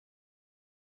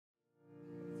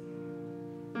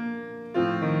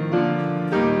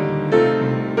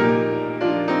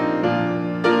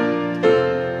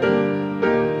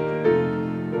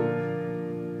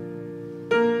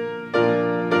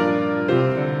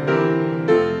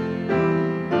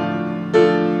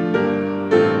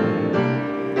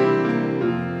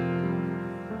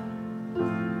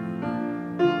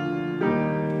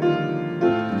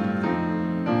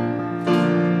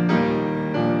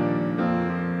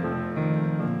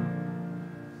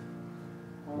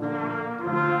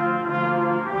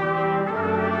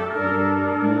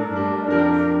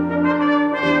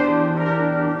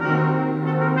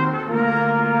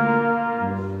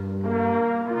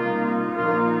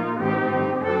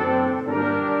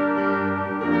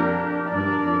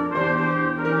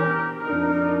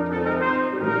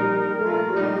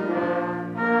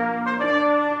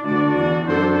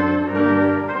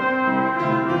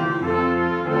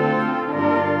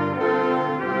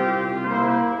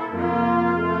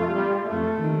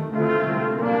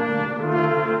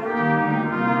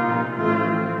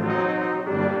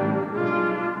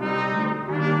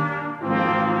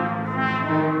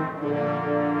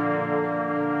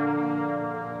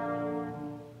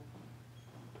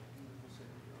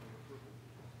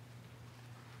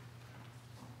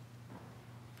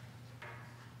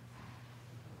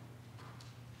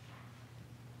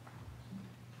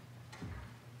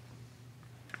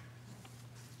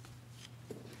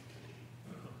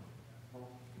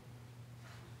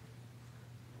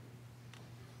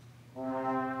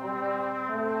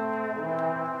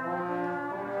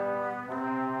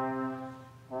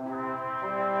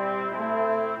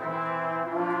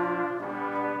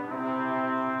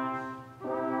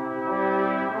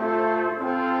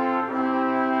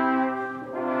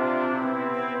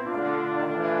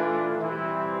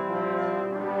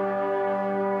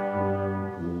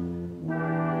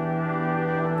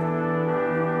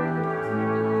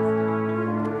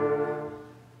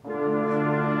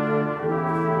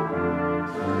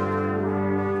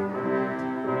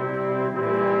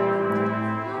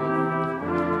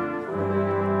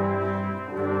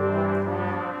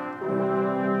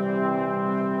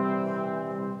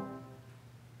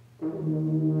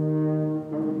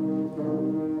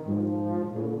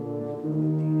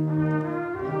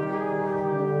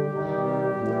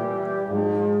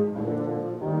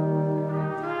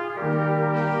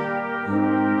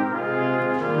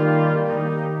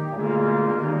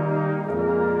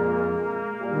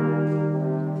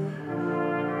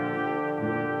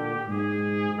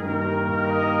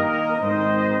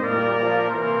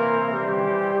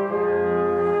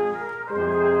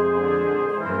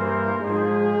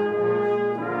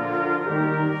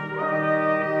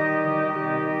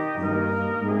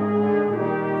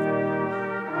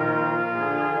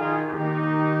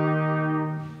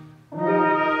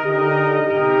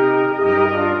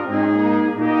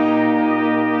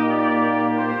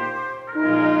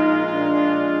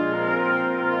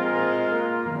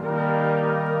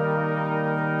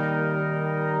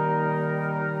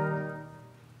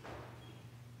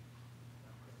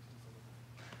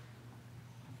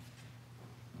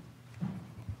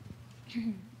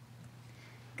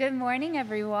Good morning,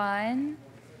 everyone.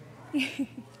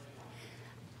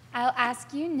 I'll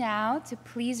ask you now to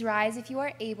please rise if you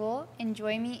are able and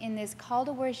join me in this call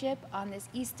to worship on this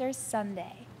Easter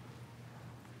Sunday.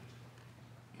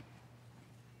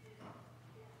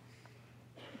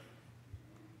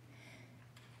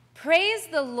 Praise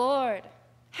the Lord.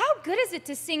 How good is it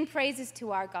to sing praises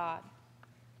to our God?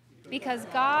 Because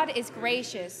God is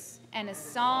gracious and a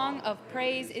song of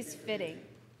praise is fitting.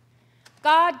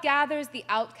 God gathers the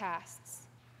outcasts.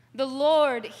 The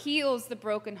Lord heals the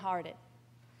brokenhearted.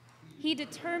 He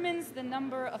determines the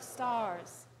number of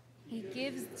stars. He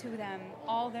gives to them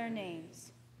all their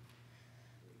names.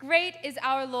 Great is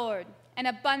our Lord and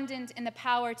abundant in the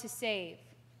power to save,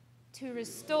 to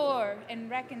restore and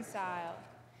reconcile,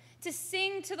 to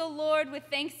sing to the Lord with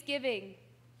thanksgiving,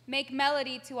 make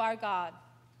melody to our God.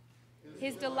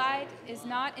 His delight is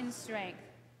not in strength,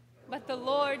 but the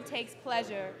Lord takes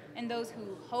pleasure in those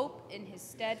who hope in his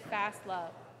steadfast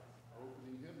love.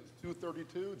 Opening hymn is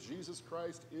 232, Jesus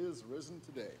Christ is risen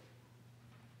today.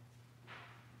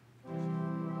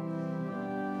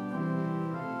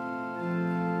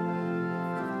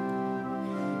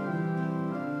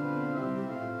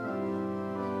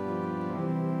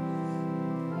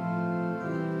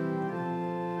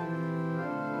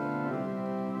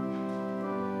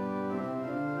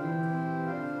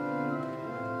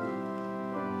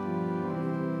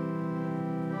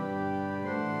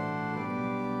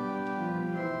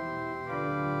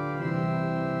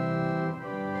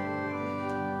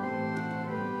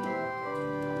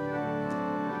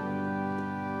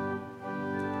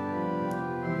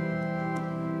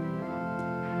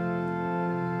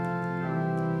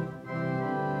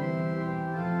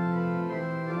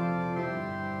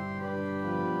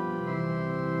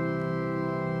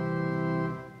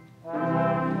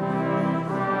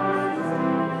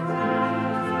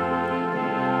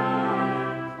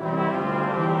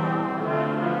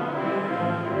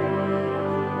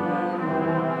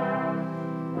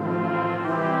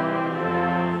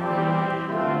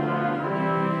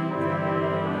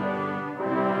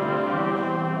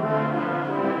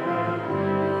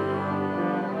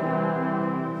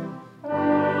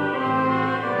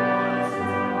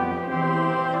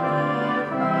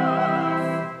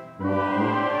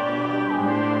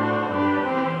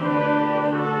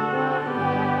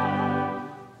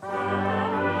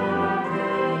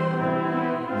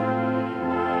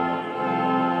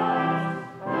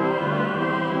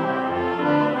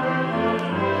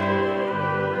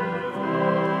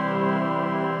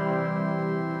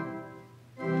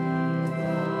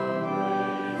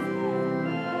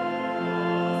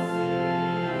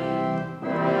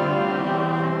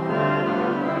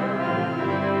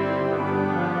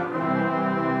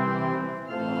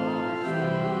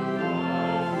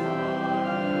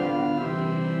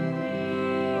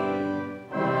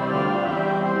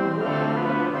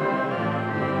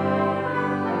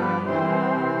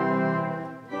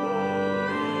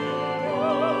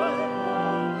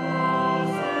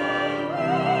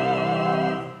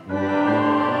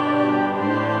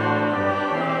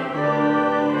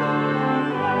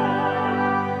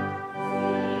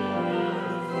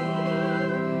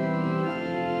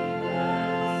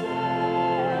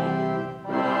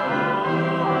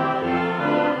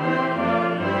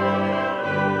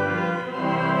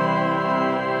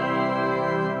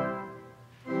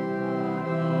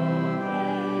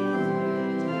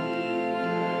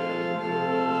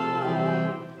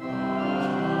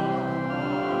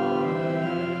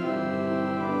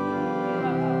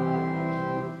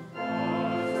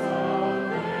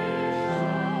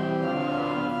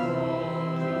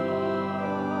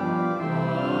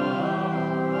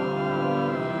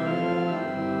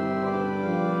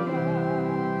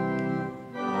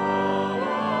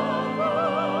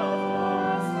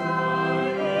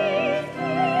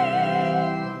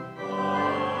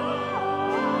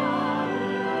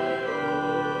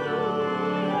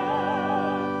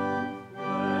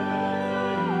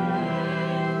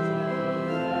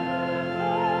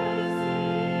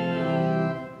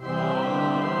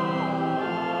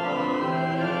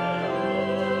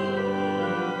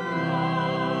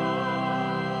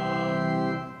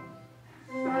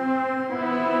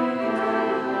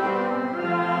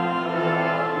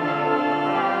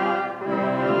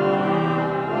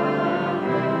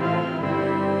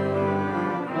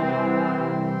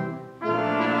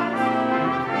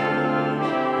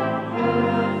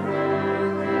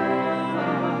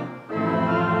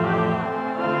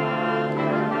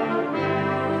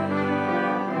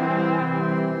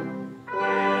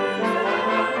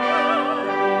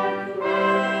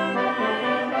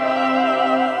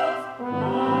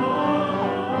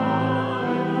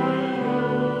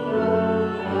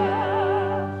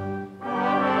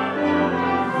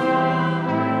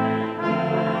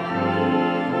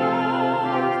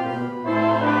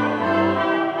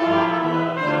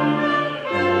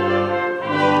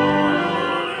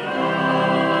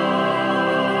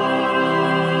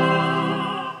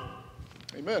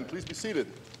 Please be seated.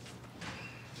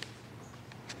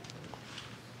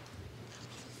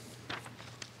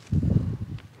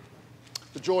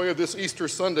 The joy of this Easter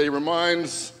Sunday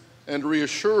reminds and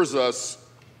reassures us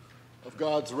of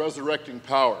God's resurrecting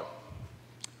power.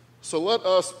 So let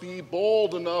us be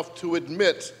bold enough to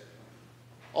admit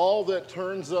all that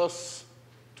turns us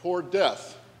toward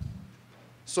death,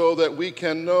 so that we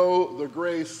can know the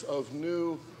grace of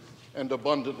new and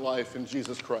abundant life in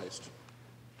Jesus Christ.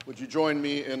 Would you join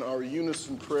me in our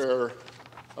unison prayer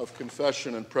of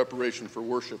confession and preparation for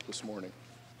worship this morning?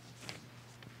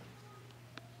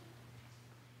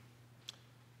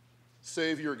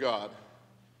 Savior God,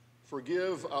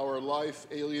 forgive our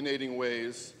life-alienating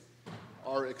ways,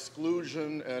 our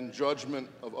exclusion and judgment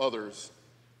of others,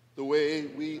 the way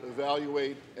we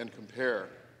evaluate and compare.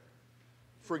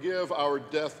 Forgive our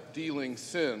death-dealing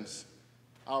sins,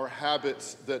 our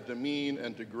habits that demean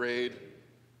and degrade,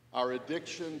 our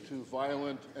addiction to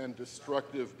violent and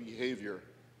destructive behavior.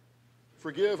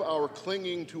 Forgive our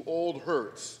clinging to old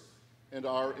hurts and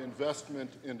our investment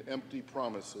in empty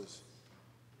promises.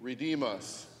 Redeem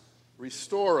us,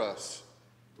 restore us,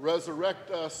 resurrect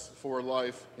us for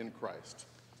life in Christ.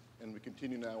 And we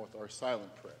continue now with our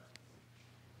silent prayer.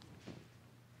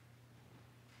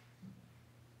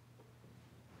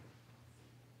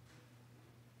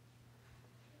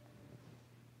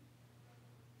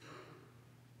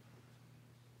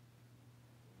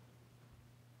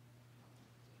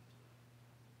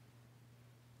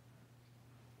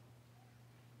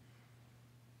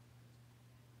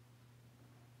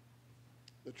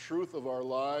 The truth of our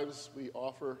lives we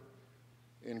offer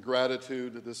in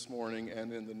gratitude this morning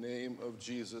and in the name of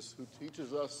Jesus, who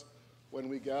teaches us when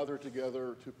we gather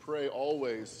together to pray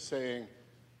always, saying,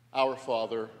 Our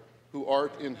Father, who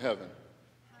art in heaven,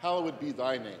 hallowed be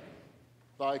thy name.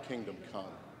 Thy kingdom come.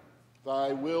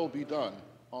 Thy will be done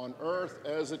on earth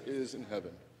as it is in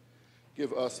heaven.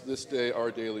 Give us this day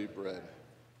our daily bread,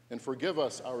 and forgive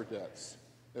us our debts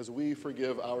as we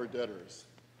forgive our debtors.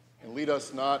 And lead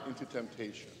us not into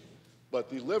temptation, but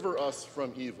deliver us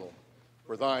from evil.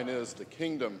 For thine is the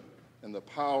kingdom and the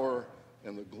power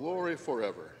and the glory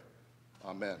forever.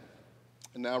 Amen.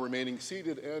 And now, remaining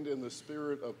seated and in the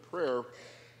spirit of prayer,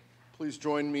 please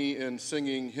join me in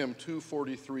singing hymn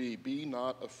 243, Be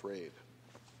Not Afraid.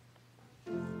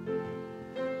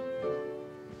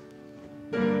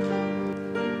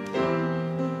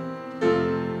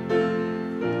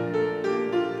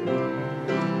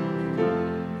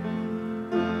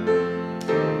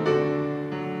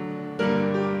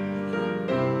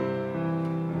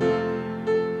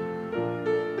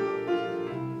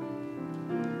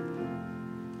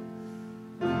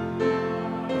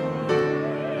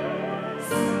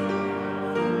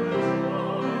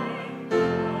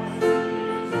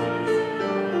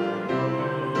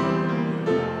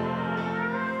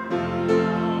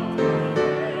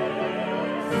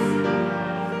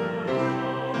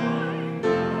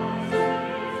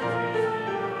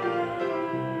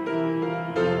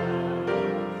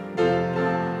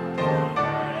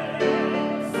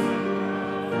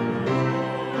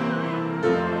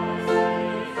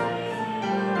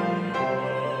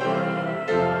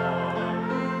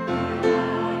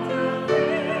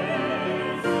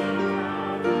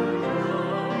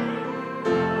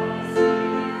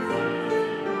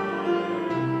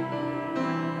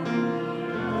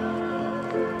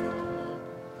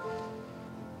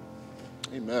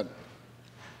 Amen.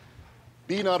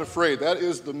 Be not afraid. That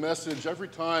is the message every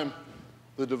time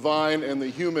the divine and the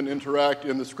human interact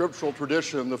in the scriptural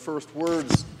tradition. The first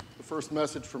words, the first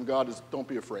message from God is, don't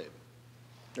be afraid.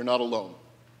 You're not alone.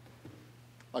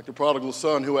 Like the prodigal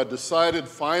son who had decided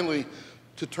finally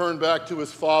to turn back to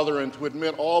his father and to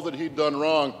admit all that he'd done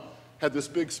wrong, had this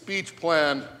big speech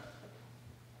planned.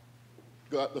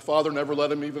 The father never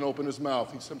let him even open his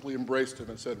mouth. He simply embraced him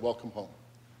and said, welcome home.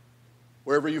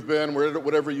 Wherever you've been,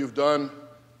 whatever you've done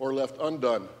or left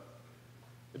undone,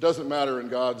 it doesn't matter in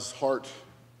God's heart.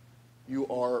 You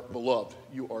are beloved.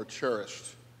 You are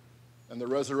cherished. And the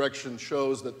resurrection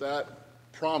shows that that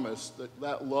promise,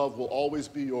 that love will always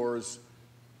be yours,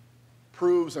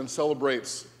 proves and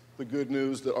celebrates the good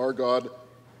news that our God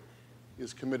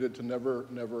is committed to never,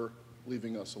 never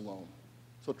leaving us alone.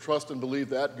 So trust and believe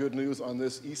that good news on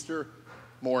this Easter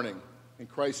morning. In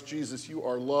Christ Jesus, you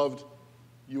are loved,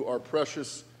 you are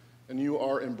precious, and you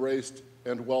are embraced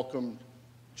and welcomed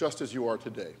just as you are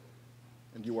today.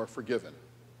 And you are forgiven.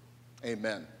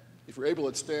 Amen. If you're able,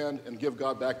 let's stand and give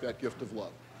God back that gift of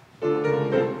love.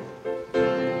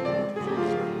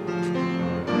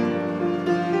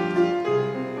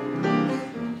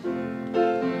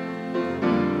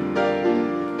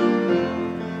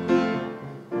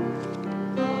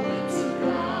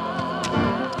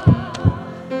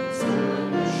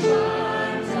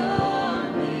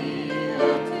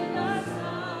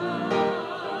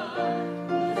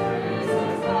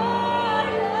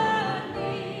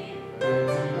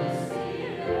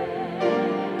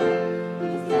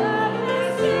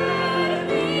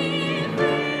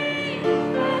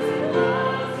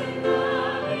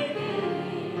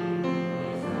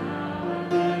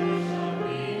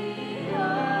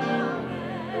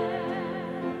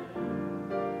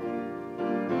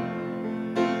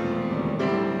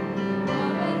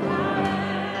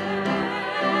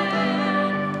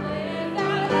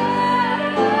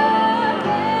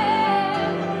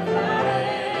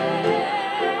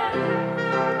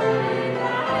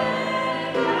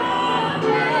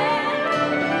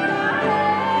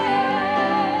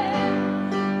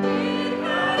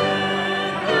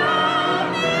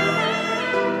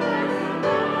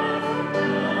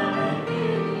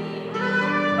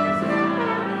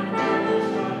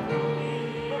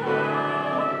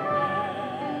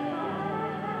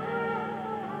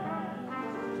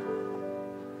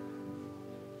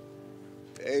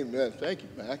 Amen. Thank you,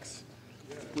 Max.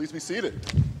 Please be seated.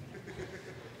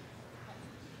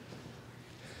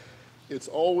 It's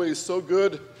always so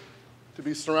good to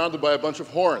be surrounded by a bunch of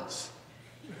horns.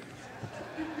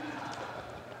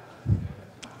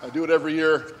 I do it every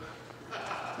year.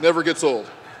 Never gets old.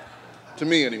 To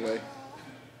me, anyway.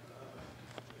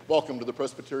 Welcome to the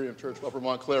Presbyterian Church of Upper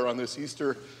Montclair on this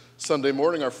Easter Sunday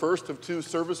morning, our first of two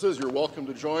services. You're welcome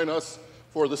to join us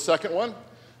for the second one.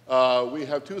 We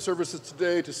have two services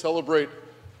today to celebrate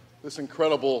this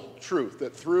incredible truth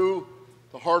that through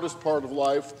the hardest part of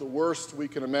life, the worst we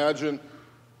can imagine,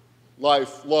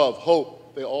 life, love,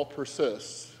 hope, they all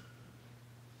persist.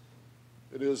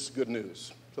 It is good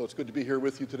news. So it's good to be here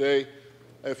with you today.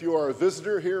 If you are a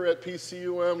visitor here at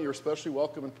PCUM, you're especially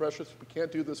welcome and precious. We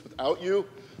can't do this without you.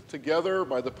 Together,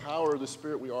 by the power of the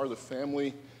Spirit, we are the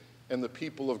family and the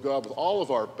people of God with all of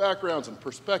our backgrounds and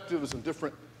perspectives and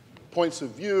different points of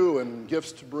view and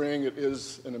gifts to bring. It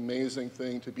is an amazing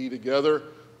thing to be together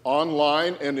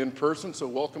online and in person. So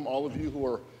welcome all of you who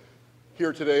are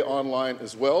here today online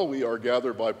as well. We are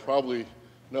gathered by probably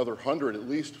another 100 at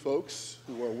least folks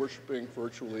who are worshiping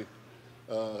virtually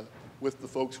with the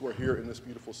folks who are here in this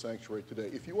beautiful sanctuary today.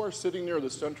 If you are sitting near the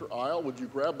center aisle, would you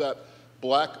grab that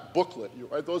black booklet?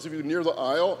 Right, those of you near the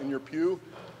aisle in your pew,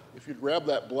 if you'd grab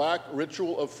that black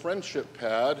Ritual of Friendship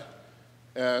pad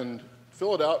and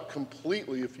fill it out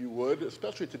completely if you would,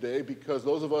 especially today, because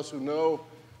those of us who know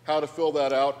how to fill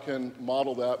that out can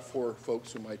model that for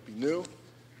folks who might be new,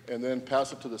 and then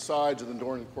pass it to the sides, and then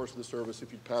during the course of the service,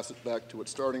 if you'd pass it back to its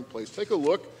starting place. Take a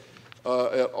look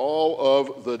at all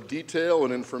of the detail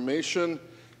and information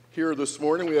here this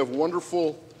morning. We have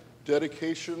wonderful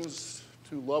dedications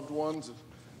to loved ones,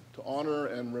 to honor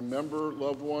and remember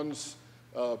loved ones,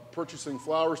 purchasing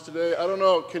flowers today. I don't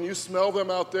know, can you smell them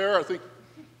out there? I think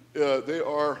they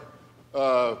are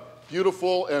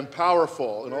beautiful and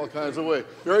powerful in all kinds of ways.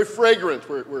 Very fragrant,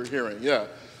 we're hearing, yeah.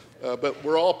 But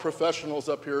we're all professionals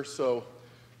up here, so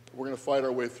we're going to fight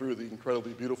our way through the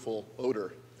incredibly beautiful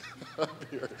odor up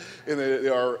here. And they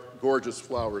are gorgeous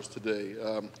flowers today.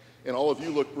 And all of you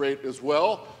look great as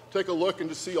well. Take a look and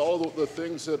to see all the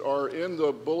things that are in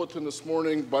the bulletin this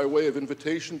morning by way of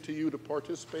invitation to you to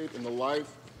participate in the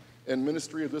life and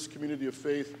ministry of this community of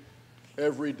faith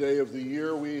every day of the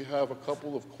year. We have a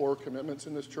couple of core commitments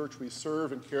in this church. We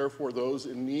serve and care for those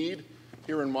in need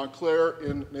here in Montclair,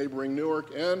 in neighboring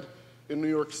Newark, and in New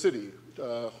York City.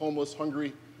 Homeless,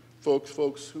 hungry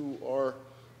folks who are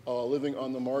living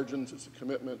on the margins. It's a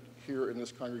commitment here in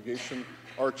this congregation.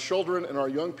 Our children and our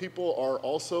young people are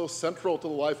also central to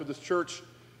the life of this church.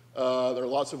 There are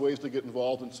lots of ways to get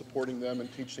involved in supporting them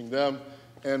and teaching them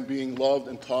and being loved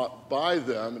and taught by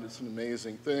them, and it's an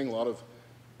amazing thing. A lot of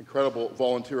incredible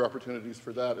volunteer opportunities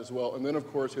for that as well. And then, of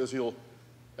course, as you'll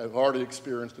have already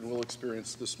experienced and will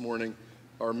experience this morning,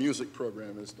 our music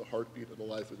program is the heartbeat of the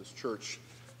life of this church.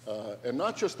 And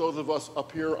not just those of us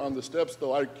up here on the steps,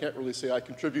 though I can't really say I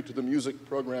contribute to the music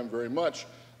program very much.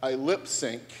 I lip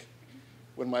sync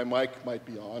when my mic might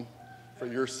be on, for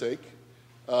your sake.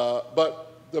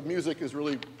 But the music is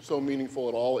really so meaningful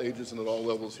at all ages and at all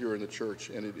levels here in the church,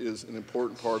 and it is an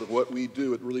important part of what we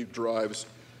do. It really drives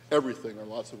everything. There are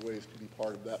lots of ways to be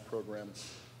part of that program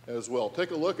as well.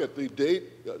 Take a look at the date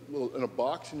in a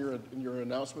box in your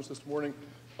announcements this morning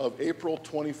of April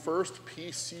 21st,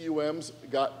 PCUM's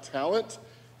Got Talent.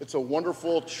 It's a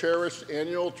wonderful, cherished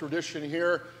annual tradition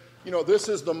here. You know, this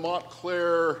is the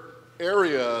Montclair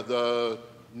area, the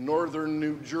northern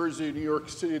New Jersey, New York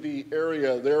City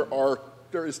area.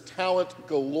 There is talent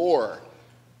galore,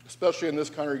 especially in this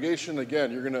congregation.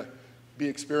 Again, you're going to be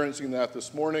experiencing that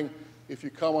this morning. If you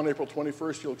come on April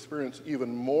 21st, you'll experience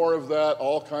even more of that,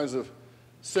 all kinds of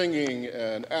singing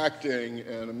and acting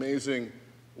and amazing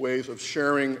ways of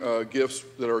sharing gifts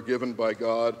that are given by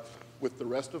God with the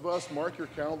rest of us. Mark your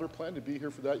calendar, plan to be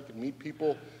here for that. You can meet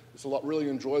people. It's a lot really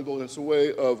enjoyable, and it's a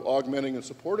way of augmenting and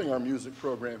supporting our music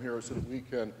program here so that we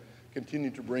can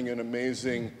continue to bring in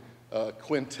amazing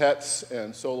quintets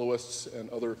and soloists and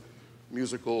other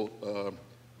musically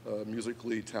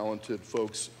talented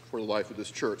folks for the life of this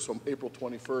church. So April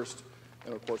 21st,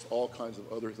 and of course all kinds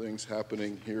of other things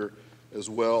happening here as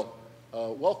well.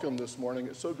 Welcome this morning.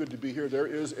 It's so good to be here. There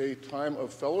is a time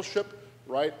of fellowship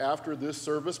right after this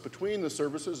service, between the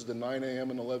services, the 9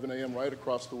 a.m. and 11 a.m., right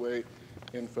across the way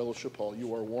in Fellowship Hall.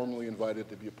 You are warmly invited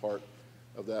to be a part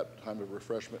of that time of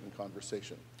refreshment and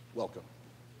conversation. Welcome.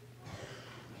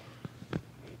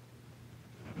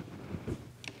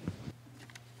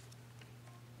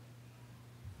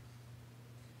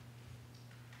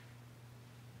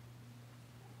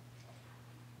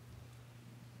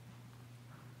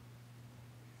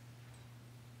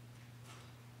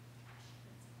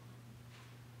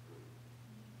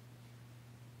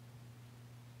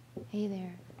 Hey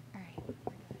there. All right.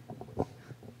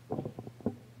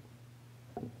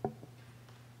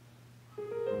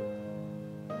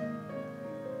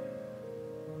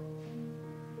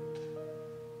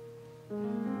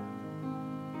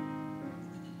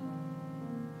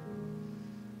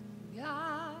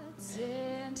 God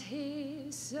sent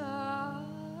his son.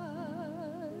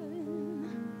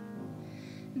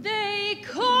 They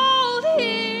called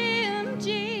him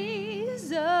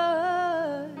Jesus.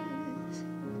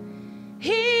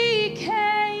 He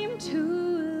came to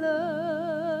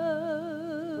love,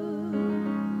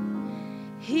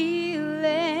 heal,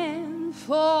 and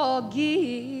forgive.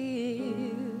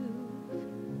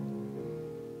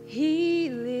 He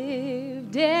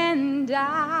lived and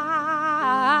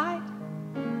died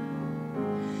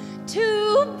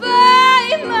to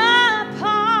buy my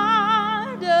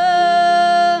pardon.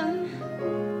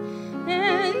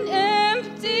 An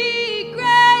empty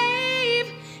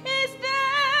grave is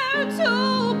there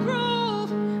to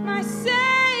prove my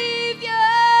Savior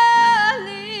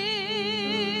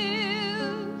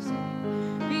lives.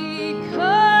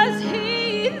 Because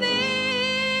he lives,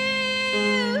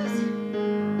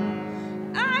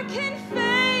 I can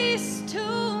face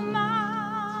tomorrow.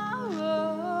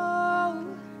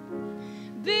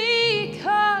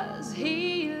 Because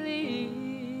he lives,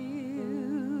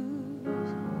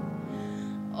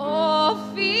 all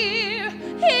fear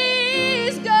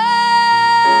is gone.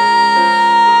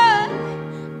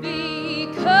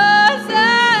 Because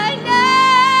I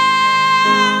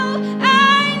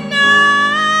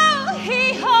know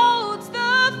he holds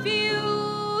the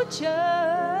future,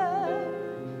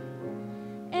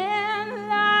 and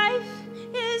life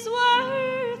is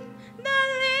worth the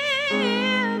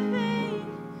living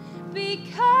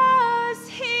because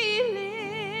he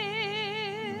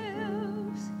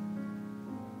lives.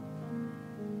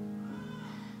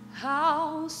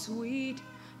 How sweet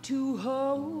to hold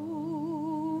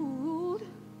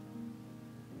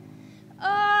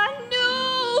a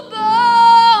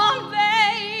newborn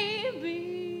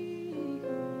baby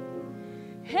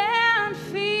and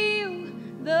feel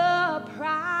the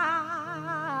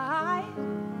pride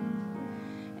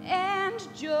and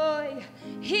joy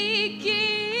he gives.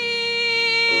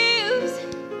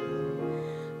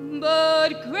 But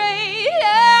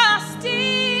greater still,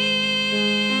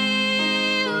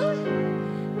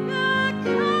 the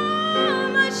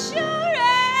calm assurance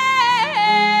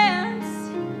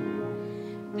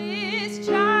this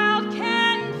child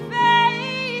can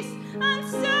face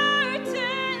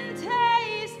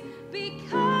uncertainties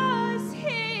because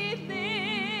he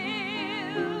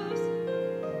lives.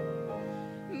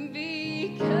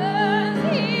 Because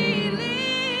he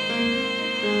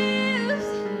lives,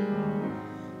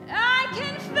 I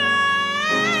can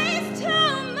face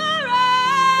tomorrow.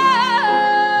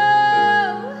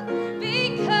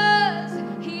 Because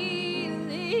he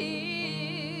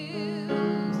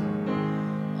lives,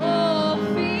 all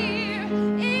fear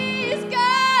is gone.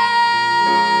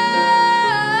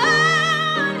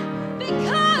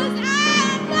 Because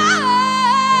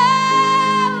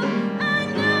I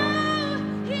know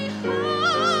he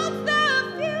holds the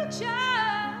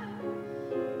future,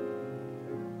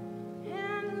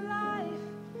 and life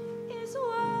is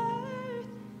worth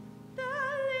the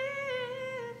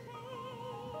living.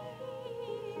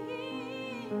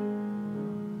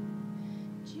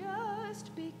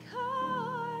 Just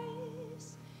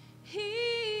because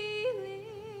he lives.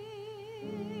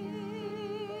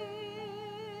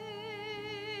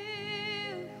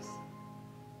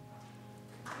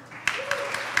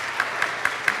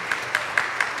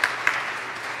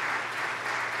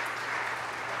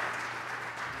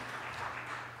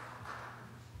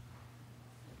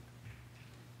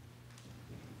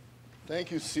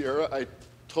 Thank you, Sierra. I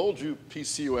told you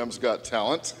PCUM's got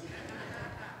talent.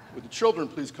 Would the children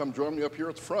please come join me up here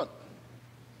at the front?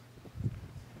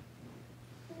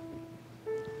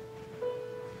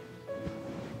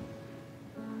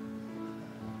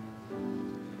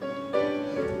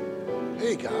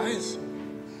 Hey, guys.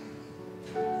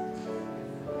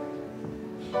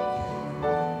 Come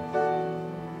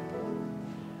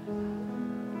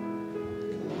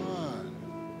on.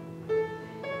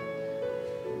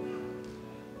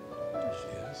 There she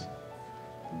is.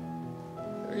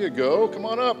 There you go. Come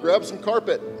on up. Grab some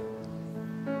carpet.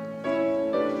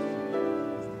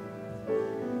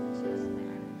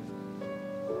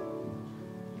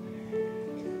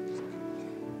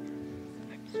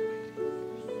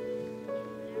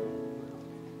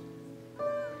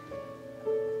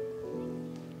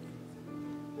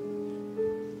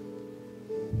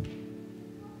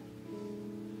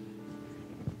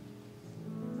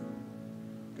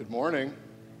 Good morning.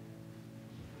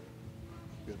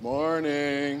 Good Good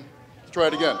morning. Let's try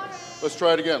it again. Let's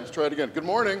try it again. Let's try it again. Good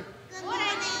morning. Good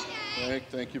morning.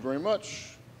 Thank you very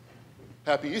much.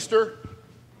 Happy Easter.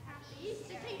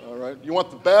 All right. You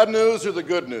want the bad news or the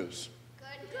good news? Good.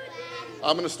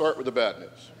 I'm going to start with the bad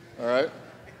news. All right.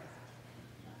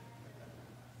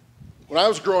 When I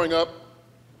was growing up,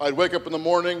 I'd wake up in the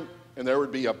morning and there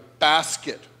would be a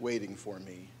basket waiting for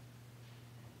me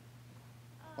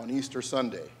on Easter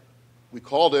Sunday. We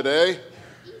called it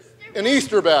an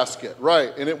Easter basket,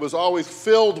 right? And it was always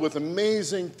filled with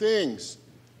amazing things.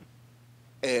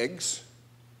 Eggs,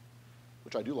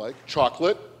 which I do like,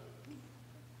 chocolate.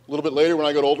 A little bit later when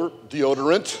I got older,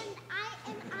 deodorant,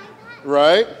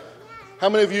 right? How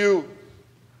many of you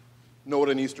know what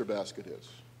an Easter basket is?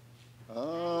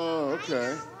 Oh,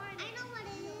 okay.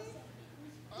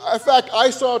 In fact, I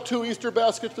saw 2 Easter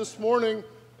baskets this morning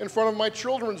in front of my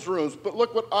children's rooms, but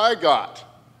look what I got.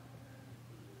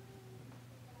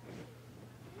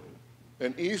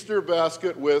 An Easter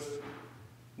basket with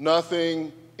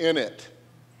nothing in it.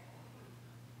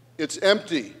 It's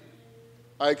empty.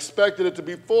 I expected it to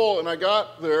be full, and I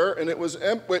got there, and it was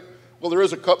empty. Well, there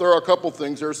are a couple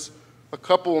things. There's a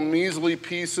couple of measly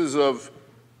pieces of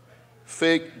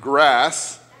fake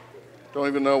grass. Don't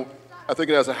even know. I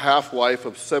think it has a half-life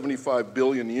of 75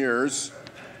 billion years.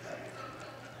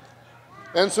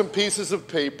 And some pieces of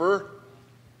paper.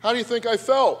 How do you think I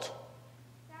felt?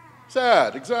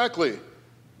 Sad, exactly.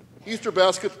 Easter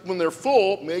baskets, when they're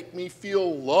full, make me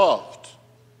feel loved.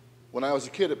 When I was a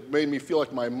kid, it made me feel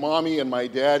like my mommy and my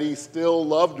daddy still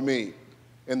loved me,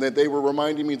 and that they were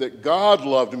reminding me that God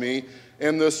loved me.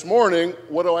 And this morning,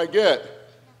 what do I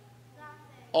get?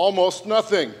 Almost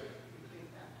nothing.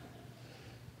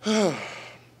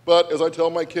 But as I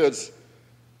tell my kids,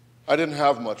 I didn't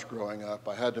have much growing up.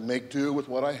 I had to make do with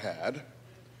what I had.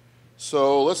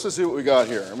 So let's just see what we got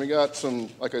here. And we got some,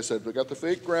 like I said, we got the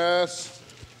fake grass.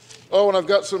 Oh, and I've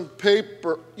got some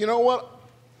paper. You know what?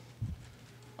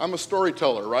 I'm a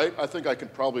storyteller, right? I think I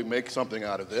could probably make something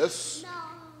out of this. No.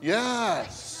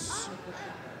 Yes.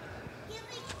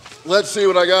 Let's see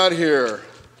what I got here.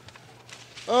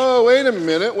 Oh, wait a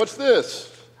minute. What's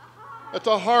this? It's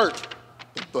a heart.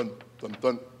 Dun, dun,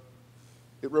 dun.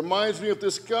 It reminds me of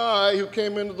this guy who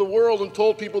came into the world and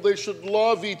told people they should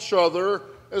love each other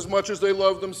as much as they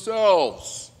love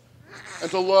themselves,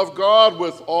 and to love God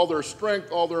with all their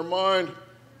strength, all their mind,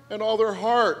 and all their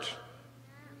heart.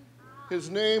 His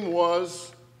name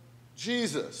was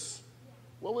Jesus.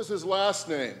 What was his last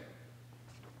name?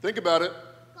 Think about it.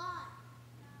 God.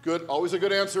 Good, always a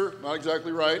good answer. Not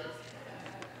exactly right.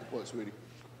 What, sweetie?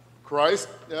 Christ?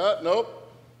 Yeah, nope.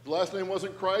 His last name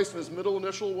wasn't Christ, and his middle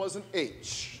initial wasn't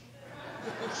H.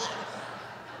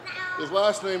 His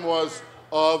last name was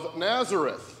of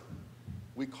Nazareth.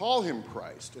 We call him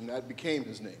Christ, and that became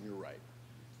his name, you're right,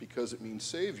 because it means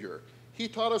Savior. He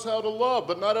taught us how to love,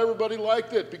 but not everybody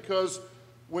liked it, because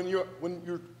when you're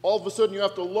all of a sudden you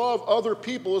have to love other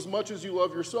people as much as you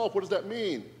love yourself. What does that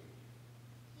mean?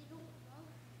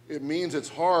 It means it's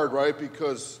hard, right,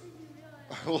 because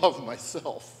I love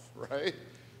myself, right?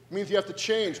 It means you have to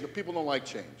change, but people don't like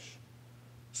change.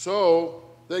 So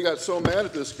they got so mad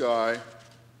at this guy,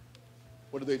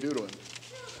 what did they do to him?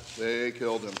 They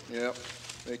killed him, yep.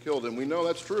 They killed him. We know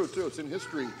that's true, too. It's in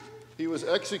history. He was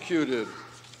executed.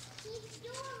 He's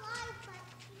still alive, but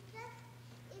he's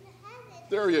just in heaven.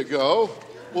 There you go.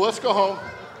 Well, let's go home.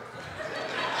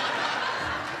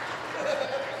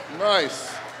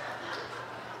 Nice.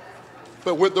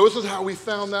 But this is how we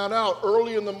found that out.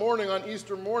 Early in the morning, on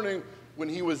Easter morning, when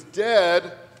he was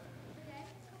dead,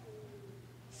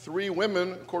 3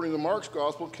 women, according to Mark's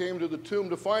gospel, came to the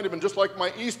tomb to find him. And just like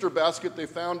my Easter basket, they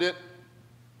found it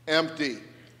empty.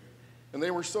 And they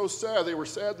were so sad. They were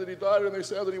sad that he died, and they were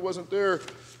sad that he wasn't there.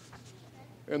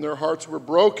 And their hearts were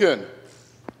broken.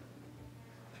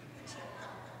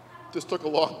 This took a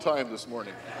long time this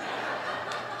morning.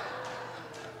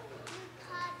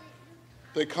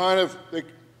 I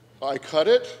cut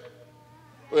it?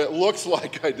 It looks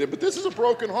like I did, but this is a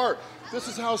broken heart. This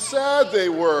is how sad they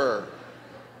were.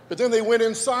 But then they went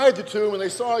inside the tomb, and they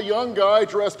saw a young guy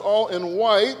dressed all in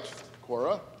white.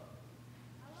 Cora?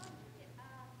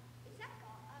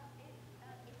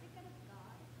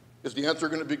 Is the answer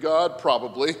going to be God?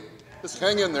 Probably. Just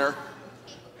hang in there.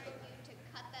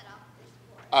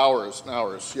 Hours and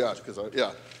hours,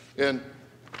 yeah. And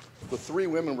the 3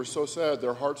 women were so sad,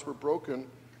 their hearts were broken.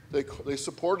 They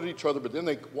supported each other, but then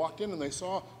they walked in and they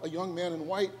saw a young man in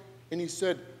white, and he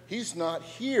said, "He's not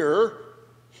here,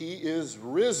 he is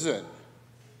risen.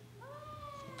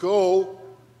 Go,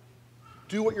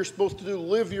 do what you're supposed to do,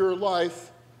 live your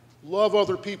life, love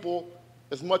other people,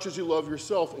 as much as you love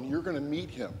yourself, and you're going to meet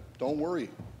him. Don't worry,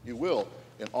 you will.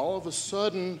 And all of a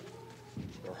sudden,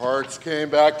 their hearts came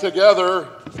back together.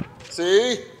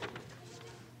 See?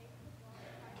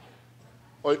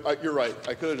 Oh, you're right.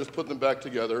 I could have just put them back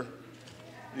together.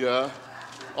 Yeah.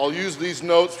 I'll use these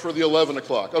notes for the 11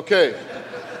 o'clock. Okay.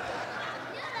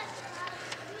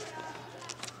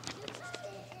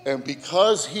 And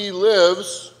because he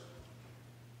lives,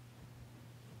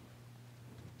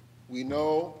 we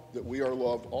know that we are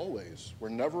loved always. We're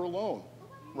never alone,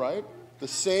 right? The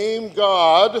same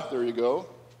God, there you go,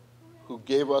 who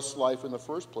gave us life in the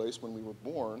first place when we were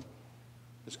born,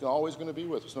 is always going to be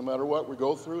with us. No matter what we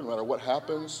go through, no matter what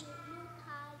happens,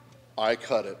 I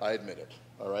cut it. I admit it.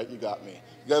 All right, you got me.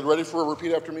 You guys ready for a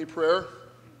repeat after me prayer?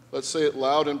 Let's say it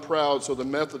loud and proud so the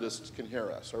Methodists can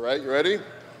hear us. All right, you ready?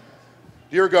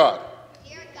 Dear God,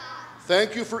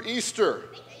 thank you for Easter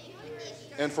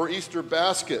and for Easter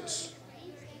baskets,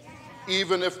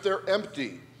 even if they're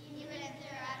empty.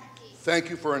 Thank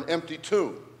you for an empty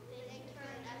tomb,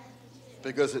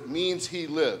 because it means he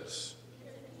lives,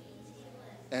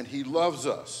 and he loves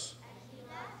us,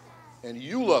 and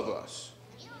you love us,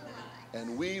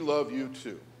 and we love you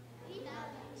too.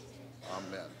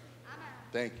 Amen.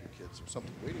 Thank you, kids. There's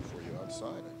something waiting for you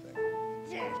outside, I think.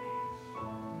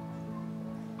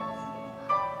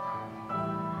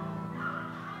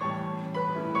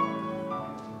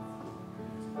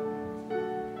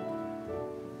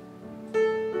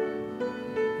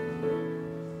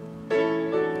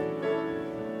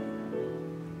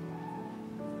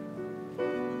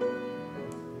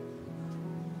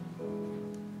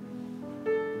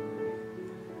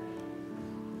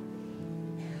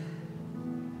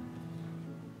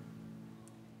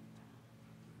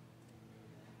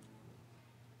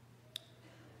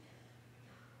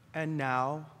 And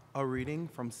now, a reading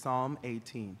from Psalm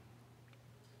 18.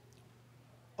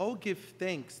 Oh, give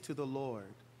thanks to the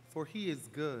Lord, for he is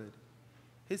good.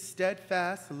 His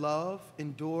steadfast love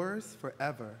endures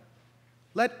forever.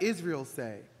 Let Israel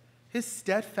say, his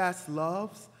steadfast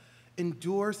love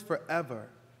endures forever.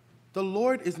 The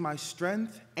Lord is my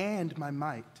strength and my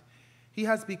might. He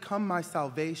has become my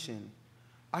salvation.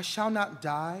 I shall not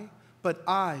die, but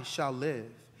I shall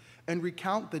live, and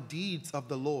recount the deeds of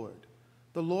the Lord.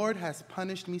 The Lord has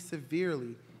punished me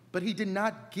severely, but he did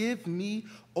not give me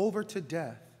over to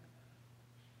death.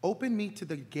 Open me to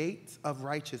the gates of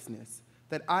righteousness,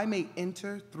 that I may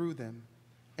enter through them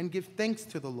and give thanks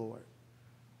to the Lord.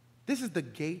 This is the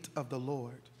gate of the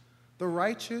Lord. The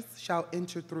righteous shall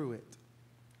enter through it.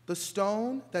 The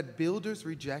stone that builders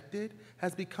rejected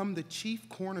has become the chief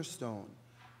cornerstone.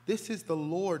 This is the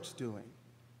Lord's doing.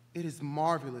 It is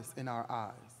marvelous in our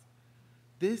eyes.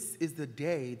 This is the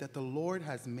day that the Lord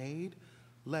has made.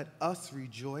 Let us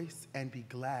rejoice and be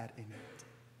glad in it.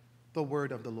 The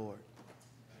word of the Lord.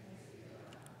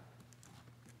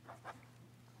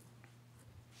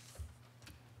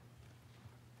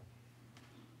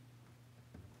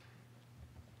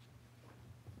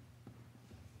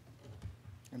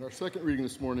 And our second reading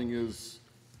this morning is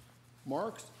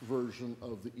Mark's version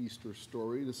of the Easter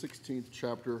story, the 16th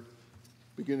chapter,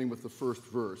 beginning with the first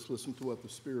verse. Listen to what the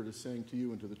Spirit is saying to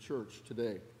you and to the church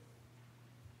today.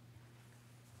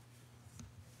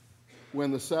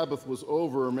 When the Sabbath was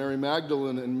over, Mary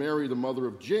Magdalene and Mary, the mother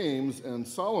of James, and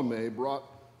Salome brought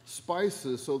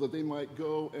spices so that they might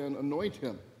go and anoint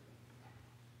him.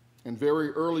 And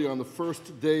very early on the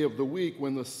first day of the week,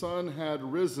 when the sun had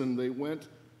risen, they went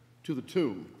to the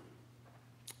tomb.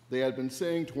 They had been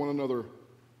saying to one another,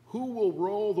 "Who will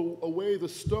roll away the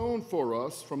stone for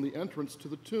us from the entrance to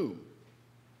the tomb?"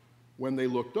 When they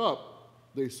looked up,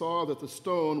 they saw that the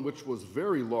stone, which was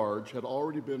very large, had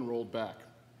already been rolled back.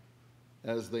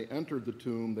 As they entered the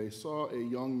tomb, they saw a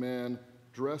young man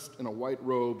dressed in a white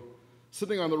robe,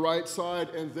 sitting on the right side,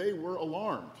 and they were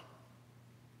alarmed.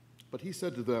 But he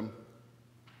said to them,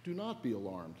 "Do not be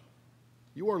alarmed.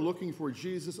 You are looking for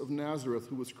Jesus of Nazareth,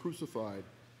 who was crucified.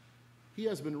 He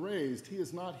has been raised. He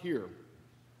is not here.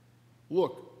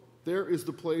 Look, there is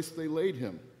the place they laid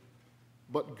him.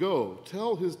 But go,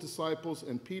 tell his disciples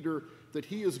and Peter that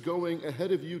he is going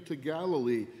ahead of you to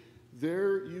Galilee.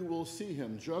 There you will see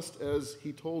him, just as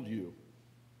he told you."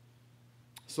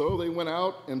 So they went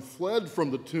out and fled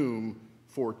from the tomb,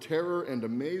 for terror and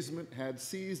amazement had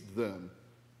seized them,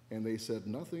 and they said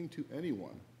nothing to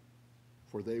anyone,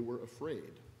 for they were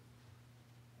afraid.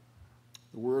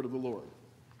 The word of the Lord.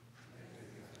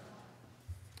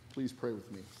 Please pray with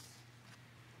me.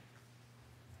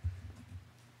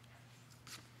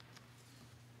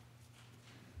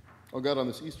 Oh God, on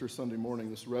this Easter Sunday morning,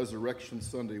 this Resurrection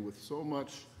Sunday, with so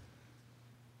much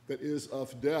that is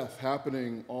of death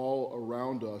happening all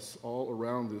around us, all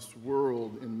around this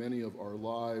world, in many of our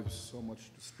lives, so much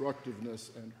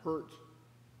destructiveness and hurt.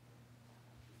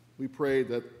 We pray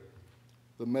that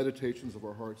the meditations of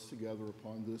our hearts together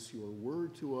upon this, your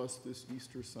word to us this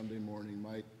Easter Sunday morning,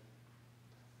 might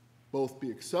both be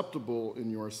acceptable in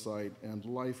your sight and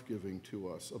life-giving to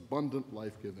us, abundant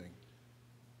life-giving.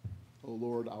 O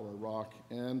Lord, our rock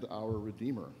and our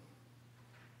Redeemer.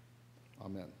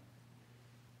 Amen.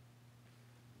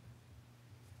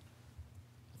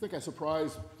 I think I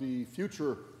surprise the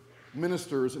future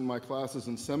ministers in my classes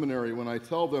in seminary when I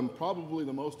tell them probably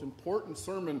the most important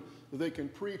sermon that they can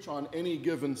preach on any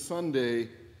given Sunday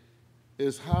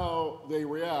is how they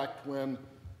react when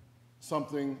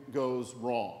something goes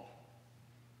wrong,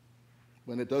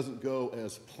 when it doesn't go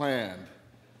as planned.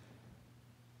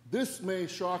 This may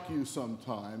shock you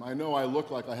sometime. I know I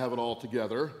look like I have it all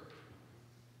together,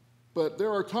 but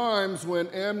there are times when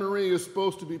Anne-Marie is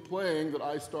supposed to be playing that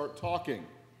I start talking.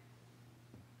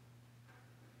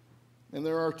 And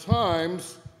there are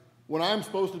times when I'm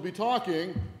supposed to be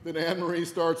talking that Anne-Marie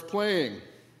starts playing.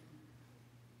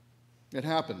 It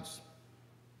happens.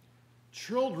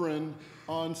 Children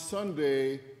on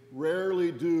Sunday rarely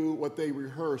do what they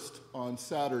rehearsed on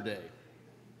Saturday.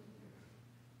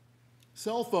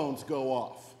 Cell phones go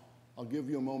off. I'll give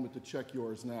you a moment to check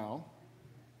yours now.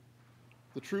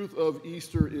 The truth of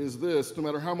Easter is this: no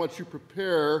matter how much you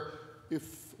prepare,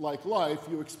 if, like life,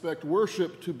 you expect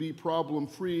worship to be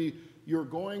problem-free, you're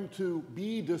going to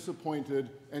be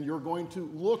disappointed, and you're going to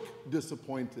look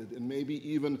disappointed and maybe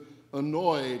even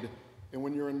annoyed. And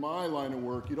when you're in my line of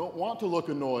work, you don't want to look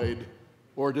annoyed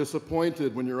or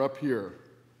disappointed when you're up here.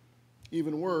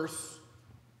 Even worse,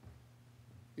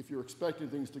 if you're expecting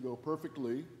things to go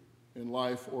perfectly in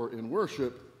life or in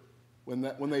worship,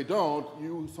 when they don't,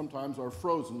 you sometimes are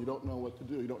frozen. You don't know what to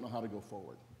do. You don't know how to go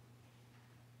forward.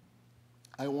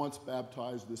 I once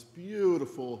baptized this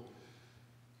beautiful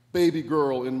baby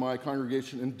girl in my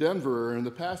congregation in Denver, and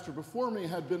the pastor before me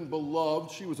had been beloved.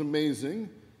 She was amazing.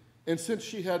 And since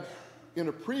she had, in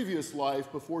a previous life,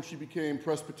 before she became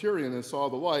Presbyterian and saw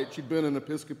the light, she'd been an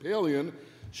Episcopalian,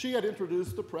 she had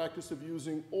introduced the practice of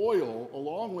using oil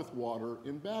along with water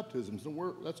in baptisms.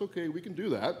 And that's okay, we can do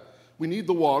that. We need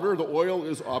the water, the oil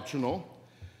is optional.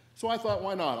 So I thought,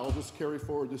 why not? I'll just carry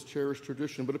forward this cherished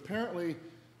tradition. But apparently,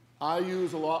 I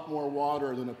use a lot more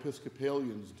water than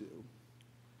Episcopalians do.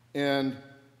 And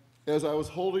as I was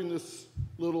holding this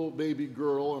little baby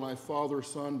girl, and I Father,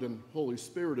 Son, and Holy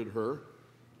Spirited her,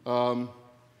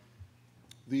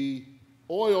 the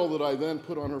oil that I then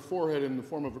put on her forehead in the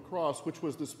form of a cross, which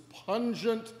was this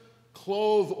pungent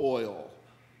clove oil,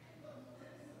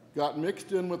 got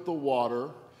mixed in with the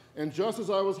water. And just as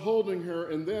I was holding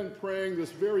her and then praying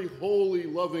this very holy,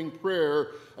 loving prayer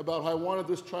about how I wanted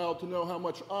this child to know how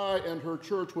much I and her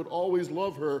church would always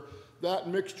love her, that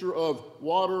mixture of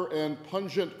water and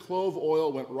pungent clove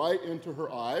oil went right into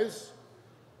her eyes,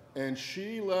 and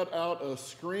she let out a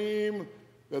scream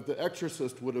that the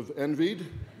exorcist would have envied.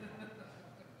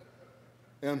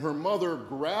 And her mother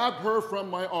grabbed her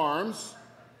from my arms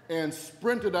and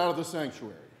sprinted out of the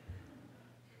sanctuary.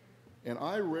 And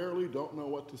I rarely don't know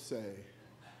what to say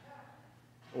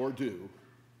or do.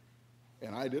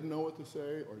 And I didn't know what to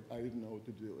say or I didn't know what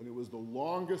to do. And it was the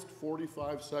longest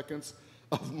 45 seconds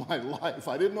of my life.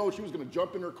 I didn't know she was going to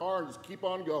jump in her car and just keep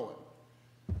on going.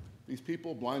 These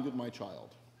people blinded my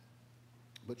child.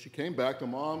 But she came back. The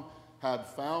mom had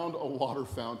found a water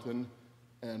fountain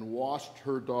and washed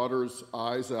her daughter's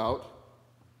eyes out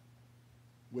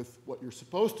with what you're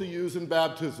supposed to use in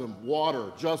baptism,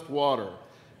 water, just water.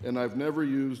 And I've never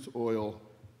used oil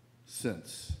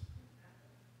since.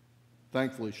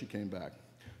 Thankfully, she came back.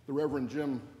 The Reverend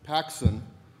Jim Paxson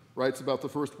writes about the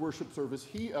first worship service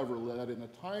he ever led in a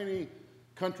tiny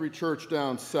country church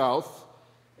down south.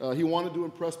 He wanted to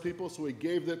impress people, so he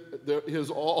gave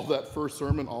his all that first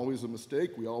sermon, always a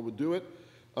mistake. We all would do it.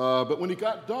 But when he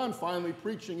got done finally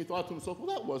preaching, he thought to himself,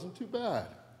 well, that wasn't too bad.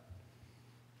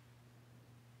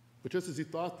 But just as he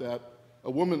thought that, a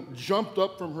woman jumped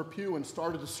up from her pew and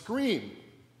started to scream.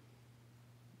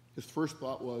 His first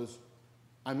thought was,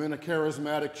 I'm in a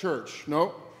charismatic church.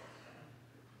 No.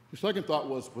 His second thought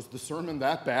was the sermon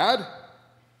that bad?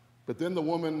 But then the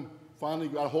woman finally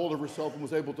got a hold of herself and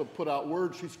was able to put out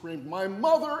words. She screamed, my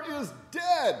mother is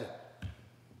dead!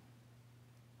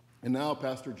 And now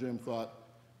Pastor Jim thought,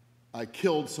 I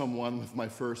killed someone with my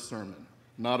first sermon.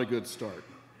 Not a good start.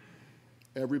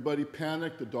 Everybody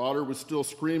panicked. The daughter was still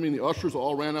screaming. The ushers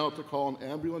all ran out to call an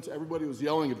ambulance. Everybody was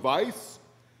yelling advice.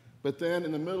 But then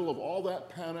in the middle of all that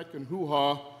panic and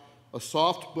hoo-ha, A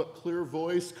soft but clear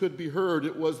voice could be heard.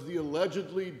 It was the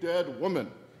allegedly dead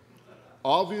woman,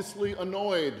 obviously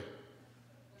annoyed.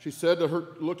 She said to her,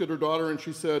 looked at her daughter and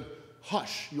she said,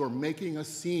 "Hush, you're making a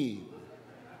scene."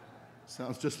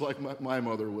 Sounds just like my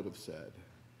mother would have said.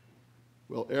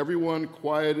 Well, everyone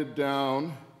quieted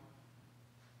down,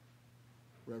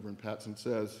 Reverend Patson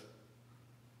says,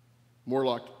 more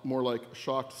like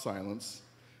shocked silence.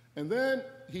 And then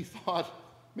he thought,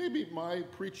 maybe my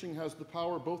preaching has the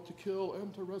power both to kill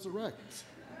and to resurrect.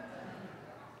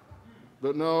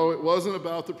 But no, it wasn't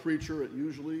about the preacher. It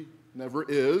usually never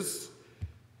is.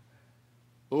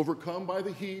 Overcome by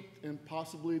the heat and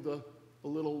possibly the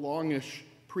little longish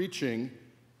preaching,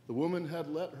 the woman had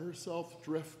let herself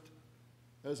drift,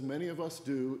 as many of us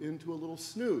do, into a little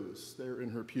snooze there in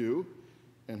her pew,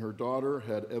 and her daughter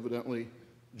had evidently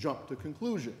jumped to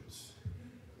conclusions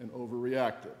and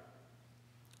overreacted.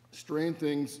 Strange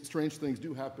things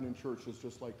do happen in churches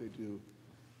just like they do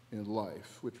in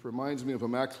life, which reminds me of a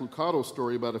Max Lucado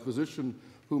story about a physician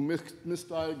who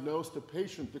misdiagnosed a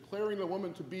patient, declaring the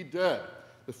woman to be dead.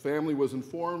 The family was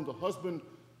informed, the husband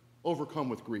overcome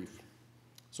with grief.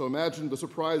 So imagine the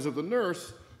surprise of the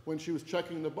nurse when she was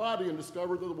checking the body and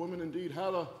discovered that the woman indeed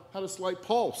had a slight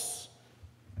pulse.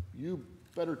 "You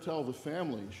better tell the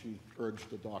family," she urged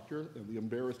the doctor, and the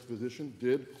embarrassed physician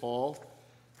did call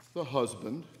the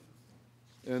husband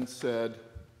and said,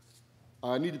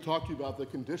 "I need to talk to you about the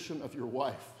condition of your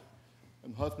wife."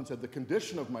 And the husband said, "The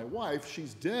condition of my wife?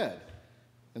 She's dead."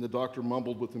 And the doctor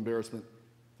mumbled with embarrassment,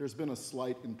 "There's been a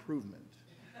slight improvement."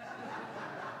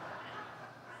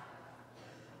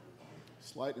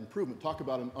 Slight improvement. Talk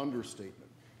about an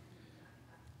understatement.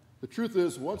 The truth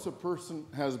is, once a person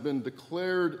has been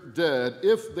declared dead,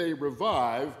 if they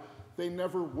revive, they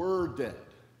never were dead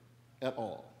at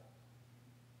all.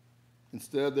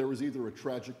 Instead, there was either a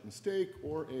tragic mistake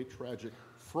or a tragic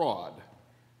fraud.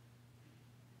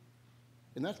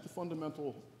 And that's the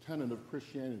fundamental tenet of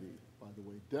Christianity, by the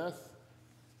way. Death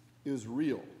is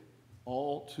real,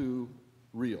 all too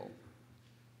real.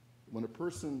 When a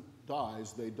person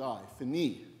dies, they die.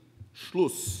 Fini,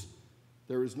 Schluss.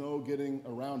 There is no getting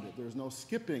around it. There's no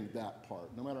skipping that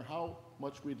part, no matter how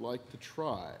much we'd like to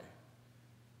try.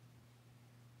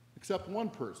 Except one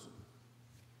person.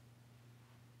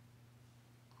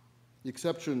 The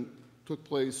exception took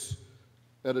place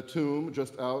at a tomb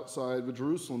just outside of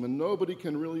Jerusalem, and nobody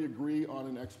can really agree on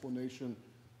an explanation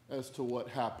as to what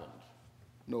happened.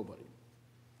 Nobody.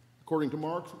 According to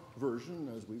Mark's version,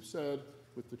 as we've said,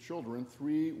 with the children,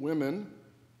 3 women,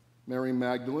 Mary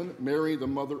Magdalene, Mary the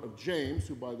mother of James,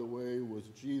 who by the way was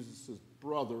Jesus'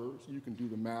 brother, so you can do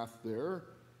the math there,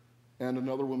 and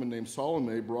another woman named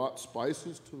Salome brought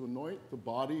spices to anoint the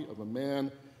body of a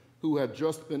man who had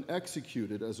just been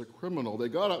executed as a criminal. They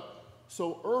got up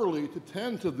so early to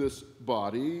tend to this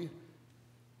body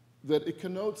that it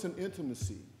connotes an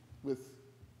intimacy with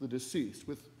the deceased,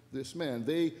 with this man.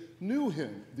 They knew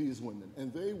him, these women,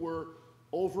 and they were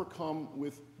overcome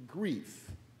with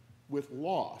grief, with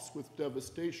loss, with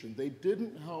devastation. They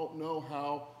didn't know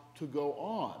how to go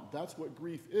on. That's what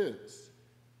grief is.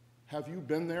 Have you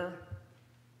been there?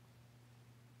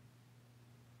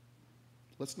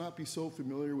 Let's not be so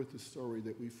familiar with the story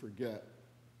that we forget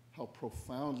how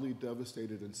profoundly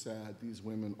devastated and sad these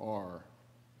women are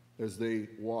as they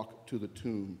walk to the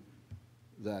tomb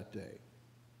that day.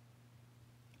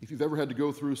 If you've ever had to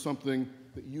go through something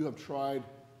that you have tried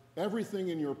everything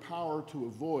in your power to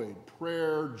avoid,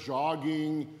 prayer,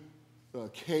 jogging,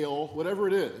 kale, whatever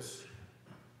it is,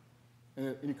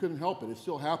 and you couldn't help it, it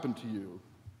still happened to you.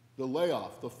 The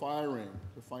layoff, the firing,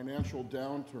 the financial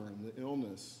downturn, the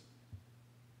illness,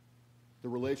 the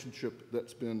relationship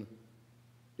that's been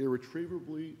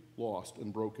irretrievably lost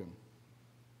and broken.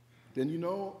 Then you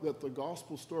know that the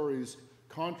gospel stories,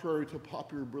 contrary to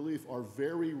popular belief, are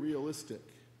very realistic.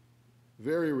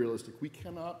 Very realistic. We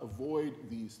cannot avoid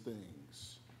these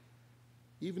things,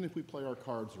 even if we play our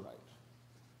cards right.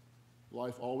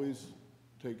 Life always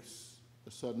takes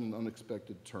a sudden and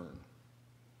unexpected turn.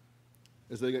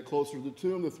 As they get closer to the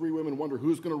tomb, the 3 women wonder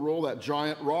who's going to roll that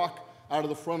giant rock out of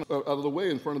the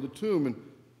way in front of the tomb. And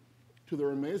to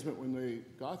their amazement, when they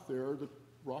got there, the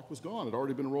rock was gone. It had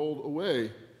already been rolled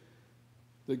away.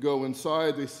 They go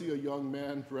inside. They see a young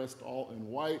man dressed all in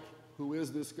white. Who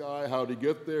is this guy? How did he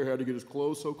get there? How did he get his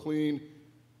clothes so clean?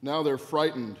 Now they're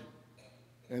frightened.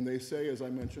 And they say, as I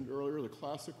mentioned earlier,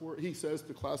 he says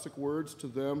the classic words to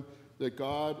them that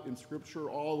God in Scripture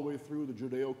all the way through the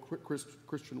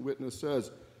Judeo-Christian witness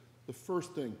says, the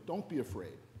first thing, don't be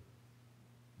afraid.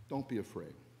 Don't be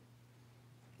afraid.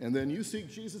 And then you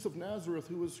seek Jesus of Nazareth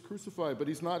who was crucified, but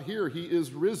he's not here. He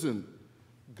is risen.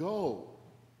 Go.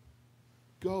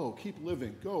 Go, keep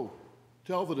living. Go.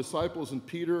 Tell the disciples and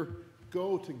Peter,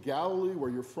 go to Galilee where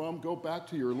you're from. Go back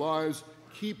to your lives.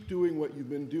 Keep doing what you've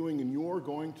been doing, and you're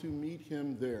going to meet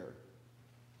him there.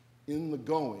 In the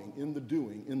going, in the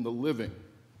doing, in the living.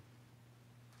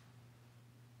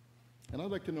 And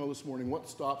I'd like to know this morning, what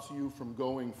stops you from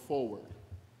going forward?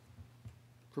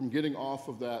 From getting off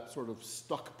of that sort of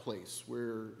stuck place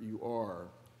where you are?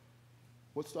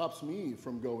 What stops me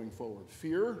from going forward?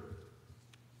 Fear?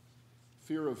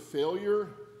 Fear of failure?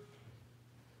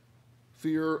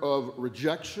 Fear of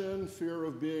rejection? Fear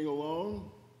of being alone?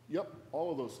 Yep,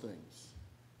 all of those things.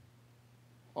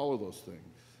 All of those things.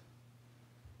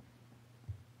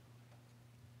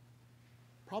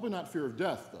 Probably not fear of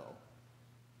death, though.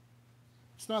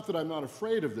 It's not that I'm not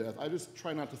afraid of death. I just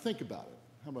try not to think about it.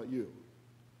 How about you?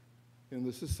 In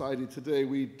the society today,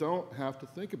 we don't have to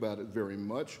think about it very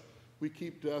much. We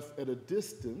keep death at a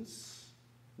distance.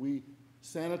 We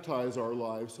sanitize our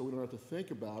lives so we don't have to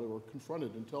think about it or confront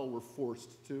it until we're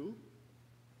forced to.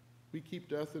 We keep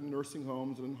death in nursing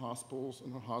homes and in hospitals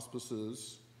and in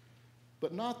hospices.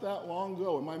 But not that long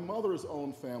ago, in my mother's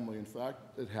own family, in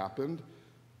fact, it happened.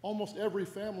 Almost every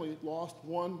family lost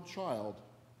one child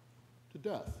to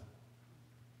death.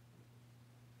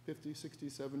 50, 60,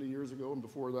 70 years ago, and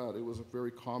before that, it was a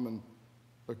very common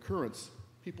occurrence.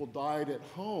 People died at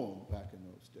home back in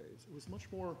those days. It was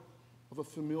much more of a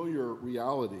familiar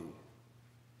reality.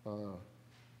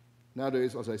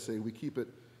 Nowadays, as I say, we keep it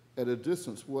at a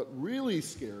distance. What really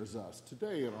scares us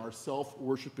today in our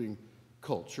self-worshiping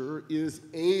culture is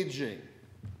aging.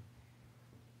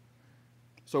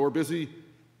 So we're busy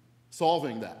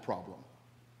solving that problem.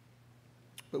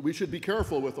 But we should be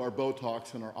careful with our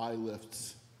Botox and our eye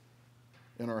lifts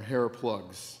and our hair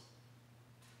plugs.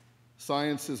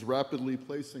 Science is rapidly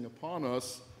placing upon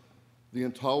us the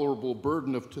intolerable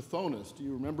burden of Tithonus. Do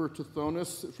you remember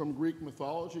Tithonus from Greek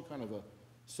mythology? Kind of a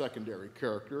secondary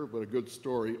character, but a good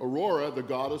story. Aurora, the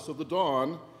goddess of the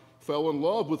dawn, fell in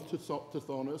love with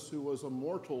Tithonus, who was a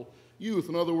mortal youth.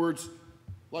 In other words,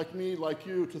 like me, like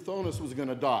you, Tithonus was going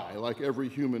to die, like every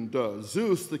human does.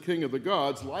 Zeus, the king of the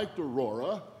gods, liked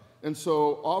Aurora, and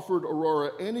so offered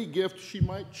Aurora any gift she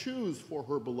might choose for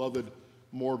her beloved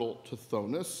mortal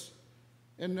Tithonus.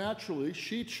 And naturally,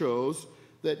 she chose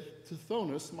that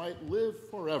Tithonus might live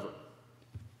forever.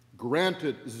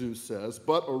 Granted, Zeus says,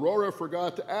 but Aurora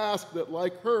forgot to ask that,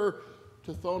 like her,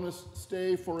 Tithonus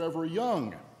stay forever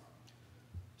young.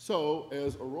 So,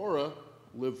 as Aurora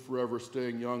lived forever,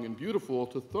 staying young and beautiful,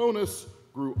 Tithonus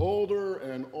grew older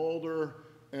and older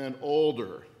and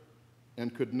older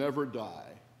and could never die.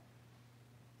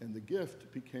 And the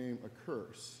gift became a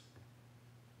curse.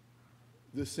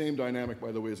 This same dynamic,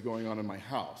 by the way, is going on in my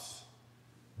house.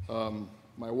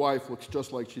 My wife looks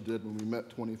just like she did when we met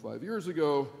 25 years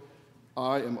ago.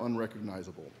 I am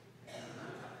unrecognizable.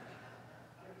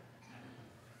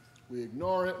 We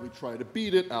ignore it, we try to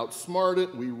beat it, outsmart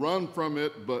it, we run from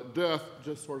it, but death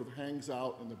just sort of hangs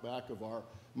out in the back of our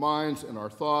minds and our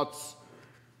thoughts.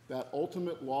 That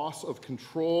ultimate loss of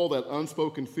control, that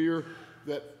unspoken fear,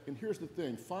 that, and here's the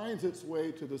thing, finds its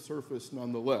way to the surface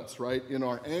nonetheless, right? In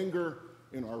our anger,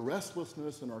 in our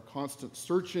restlessness, in our constant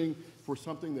searching for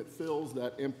something that fills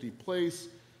that empty place.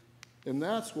 And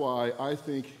that's why I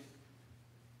think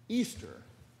Easter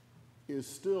is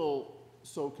still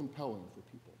so compelling for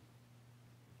people.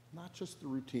 Not just the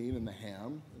routine and the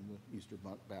ham and the Easter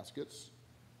baskets.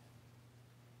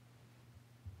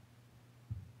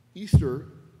 Easter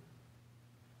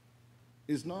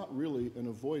is not really an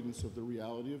avoidance of the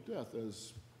reality of death,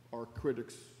 as our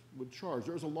critics would charge.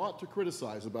 There's a lot to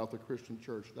criticize about the Christian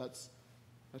church. That's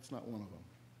not one of them.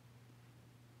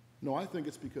 No, I think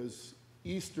it's because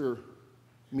Easter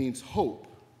means hope.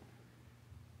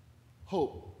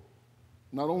 Hope,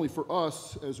 not only for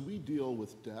us as we deal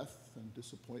with death and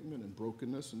disappointment and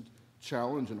brokenness and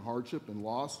challenge and hardship and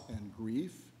loss and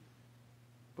grief,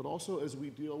 but also as we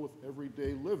deal with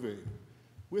everyday living,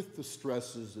 with the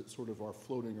stresses that sort of are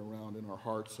floating around in our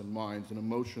hearts and minds and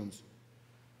emotions.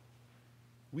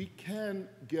 We can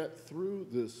get through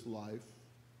this life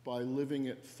by living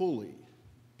it fully,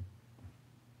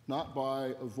 not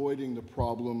by avoiding the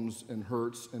problems and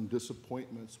hurts and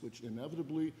disappointments which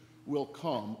inevitably will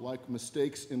come, like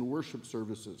mistakes in worship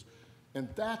services. And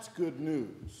that's good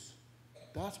news.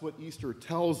 That's what Easter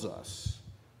tells us.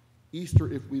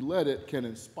 Easter, if we let it, can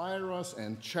inspire us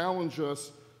and challenge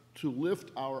us to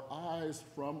lift our eyes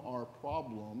from our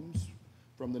problems,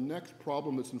 from the next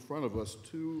problem that's in front of us,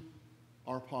 to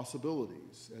our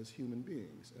possibilities as human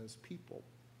beings, as people.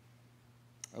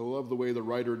 I love the way the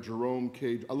writer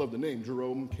I love the name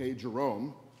Jerome K.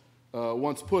 Jerome,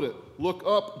 once put it. Look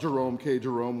up, Jerome K.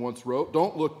 Jerome once wrote.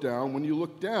 Don't look down. When you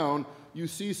look down, you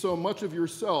see so much of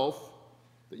yourself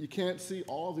that you can't see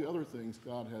all the other things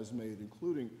God has made,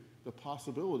 including the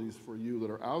possibilities for you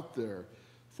that are out there.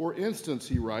 For instance,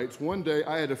 he writes, one day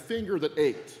I had a finger that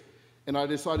ached, and I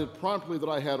decided promptly that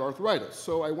I had arthritis.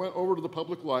 So I went over to the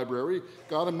public library,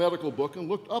 got a medical book, and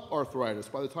looked up arthritis.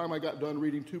 By the time I got done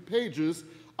reading 2 pages,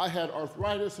 I had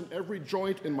arthritis in every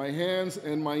joint in my hands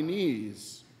and my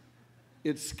knees.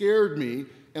 It scared me,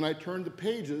 and I turned the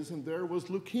pages, and there was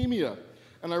leukemia.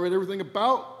 And I read everything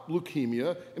about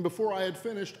leukemia, and before I had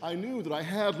finished, I knew that I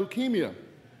had leukemia.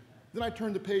 Then I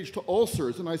turned the page to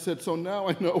ulcers, and I said, so now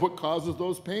I know what causes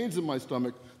those pains in my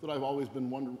stomach that I've always been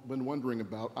wondering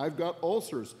about. I've got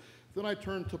ulcers. Then I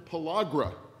turned to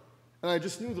pellagra, and I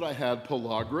just knew that I had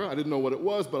pellagra. I didn't know what it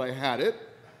was, but I had it.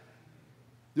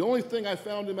 The only thing I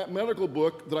found in that medical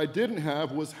book that I didn't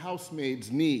have was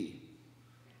housemaid's knee,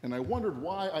 and I wondered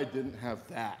why I didn't have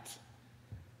that.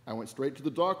 I went straight to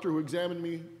the doctor who examined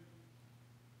me,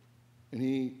 and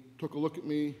he took a look at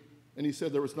me, and he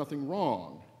said there was nothing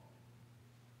wrong.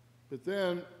 But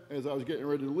then, as I was getting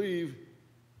ready to leave,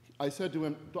 I said to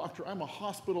him, Doctor, I'm a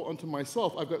hospital unto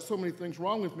myself. I've got so many things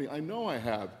wrong with me. I know I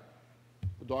have.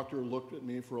 The doctor looked at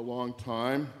me for a long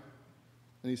time,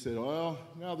 and he said, well,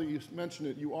 now that you mention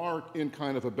it, you are in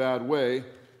kind of a bad way.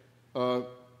 And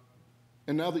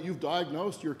now that you've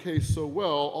diagnosed your case so well,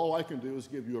 all I can do is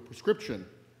give you a prescription.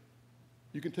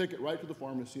 You can take it right to the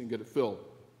pharmacy and get it filled.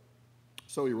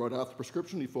 So he wrote out the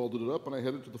prescription, he folded it up, and I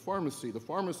headed to the pharmacy. The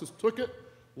pharmacist took it,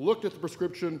 looked at the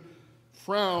prescription,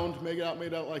 frowned, made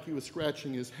out like he was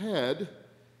scratching his head,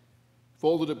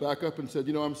 folded it back up and said,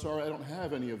 you know, I'm sorry, I don't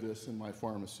have any of this in my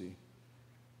pharmacy.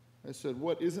 I said,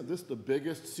 what, isn't this the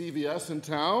biggest CVS in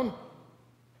town?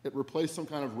 It replaced some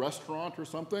kind of restaurant or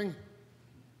something?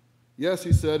 Yes,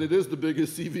 he said, it is the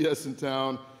biggest CVS in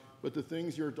town, but the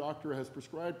things your doctor has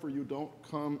prescribed for you don't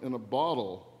come in a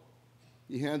bottle.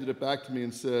 He handed it back to me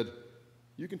and said,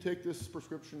 you can take this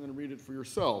prescription and read it for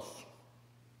yourself.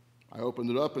 I opened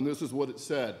it up, and this is what it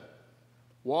said.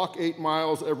 Walk 8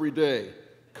 miles every day.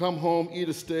 Come home, eat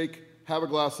a steak, have a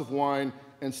glass of wine,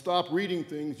 and stop reading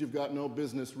things you've got no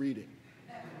business reading.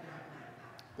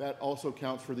 That also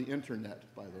counts for the internet,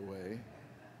 by the way.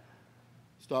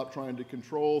 Stop trying to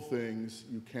control things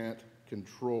you can't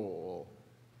control.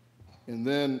 And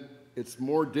then it's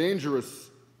more dangerous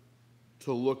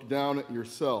to look down at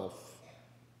yourself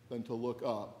than to look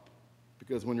up.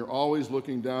 Because when you're always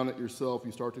looking down at yourself,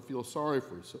 you start to feel sorry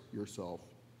for yourself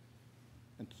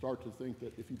and start to think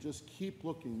that if you just keep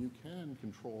looking, you can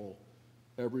control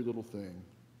every little thing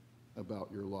about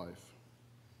your life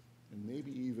and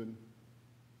maybe even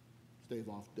stave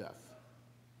off death.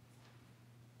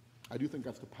 I do think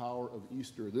that's the power of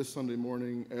Easter. This Sunday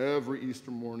morning, every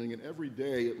Easter morning, and every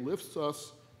day, it lifts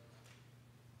us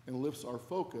and lifts our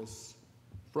focus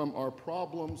from our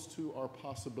problems to our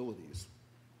possibilities.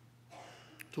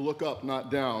 To look up,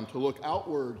 not down, to look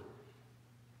outward,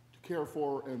 to care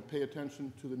for and pay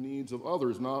attention to the needs of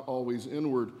others, not always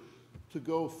inward, to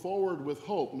go forward with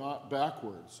hope, not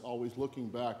backwards, always looking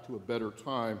back to a better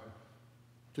time,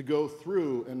 to go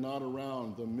through and not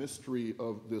around the mystery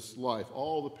of this life,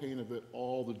 all the pain of it,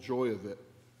 all the joy of it.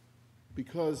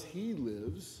 Because he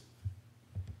lives,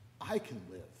 I can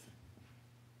live.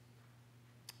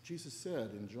 Jesus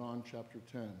said in John chapter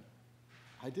 10,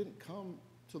 I didn't come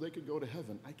so they could go to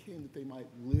heaven. I came that they might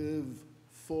live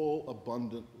full,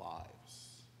 abundant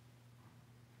lives.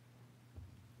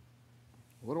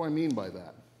 What do I mean by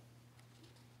that?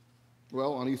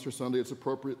 Well, on Easter Sunday, it's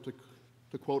appropriate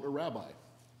to quote a rabbi.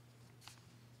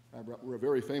 A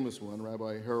very famous one,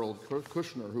 Rabbi Harold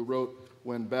Kushner, who wrote,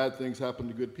 "When bad things happen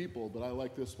to good people," but I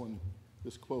like this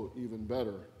quote even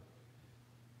better.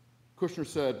 Kushner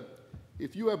said,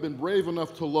 "If you have been brave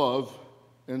enough to love,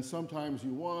 and sometimes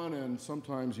you won and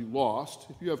sometimes you lost,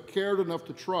 if you have cared enough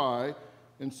to try,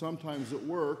 and sometimes it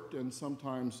worked and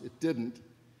sometimes it didn't,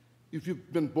 if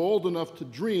you've been bold enough to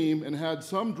dream and had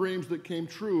some dreams that came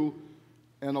true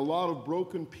and a lot of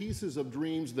broken pieces of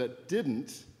dreams that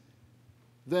didn't,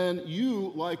 then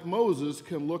you, like Moses,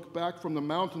 can look back from the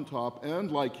mountaintop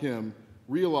and, like him,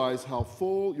 realize how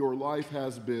full your life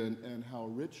has been and how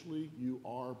richly you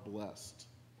are blessed."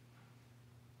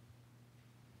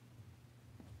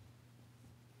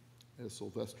 As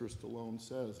Sylvester Stallone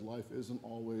says, life isn't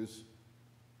always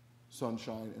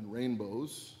sunshine and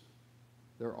rainbows.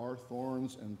 There are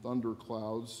thorns and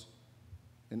thunderclouds,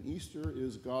 and Easter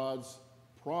is God's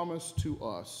promise to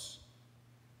us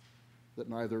that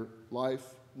neither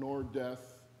life nor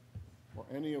death or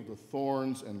any of the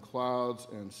thorns and clouds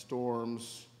and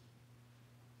storms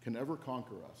can ever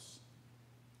conquer us.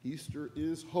 Easter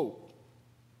is hope.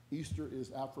 Easter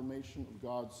is affirmation of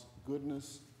God's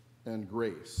goodness and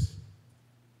grace.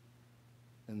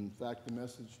 And in fact, the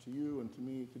message to you and to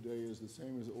me today is the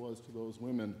same as it was to those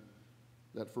women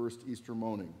that first Easter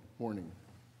morning.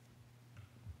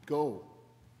 Go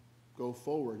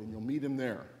forward, and you'll meet him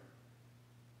there.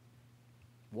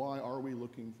 Why are we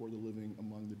looking for the living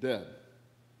among the dead?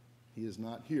 He is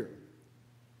not here.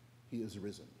 He is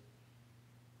risen.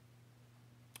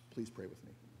 Please pray with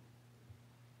me.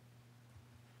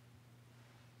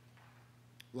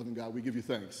 Loving God, we give you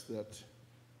thanks that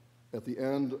at the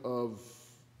end of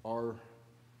our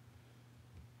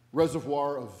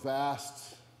reservoir of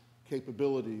vast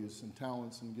capabilities and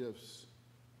talents and gifts,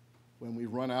 when we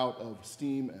run out of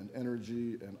steam and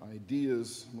energy and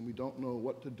ideas, when we don't know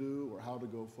what to do or how to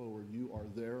go forward, you are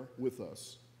there with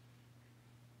us,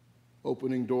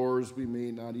 opening doors we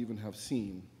may not even have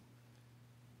seen,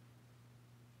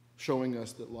 showing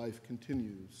us that life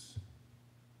continues,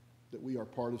 that we are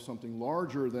part of something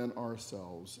larger than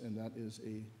ourselves, and that is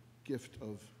a gift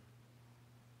of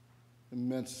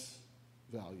immense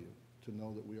value to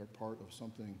know that we are part of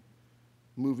something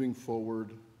moving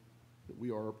forward, that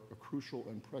we are a crucial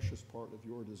and precious part of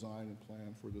your design and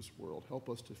plan for this world. Help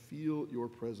us to feel your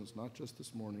presence, not just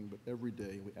this morning, but every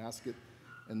day. We ask it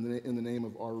in the name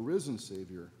of our risen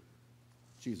Savior,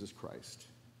 Jesus Christ.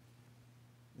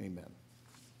 Amen.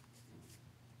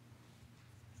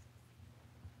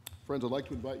 Friends, I'd like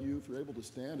to invite you, if you're able to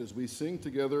stand, as we sing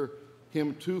together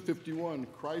hymn 251,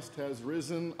 Christ has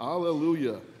risen,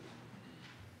 Alleluia.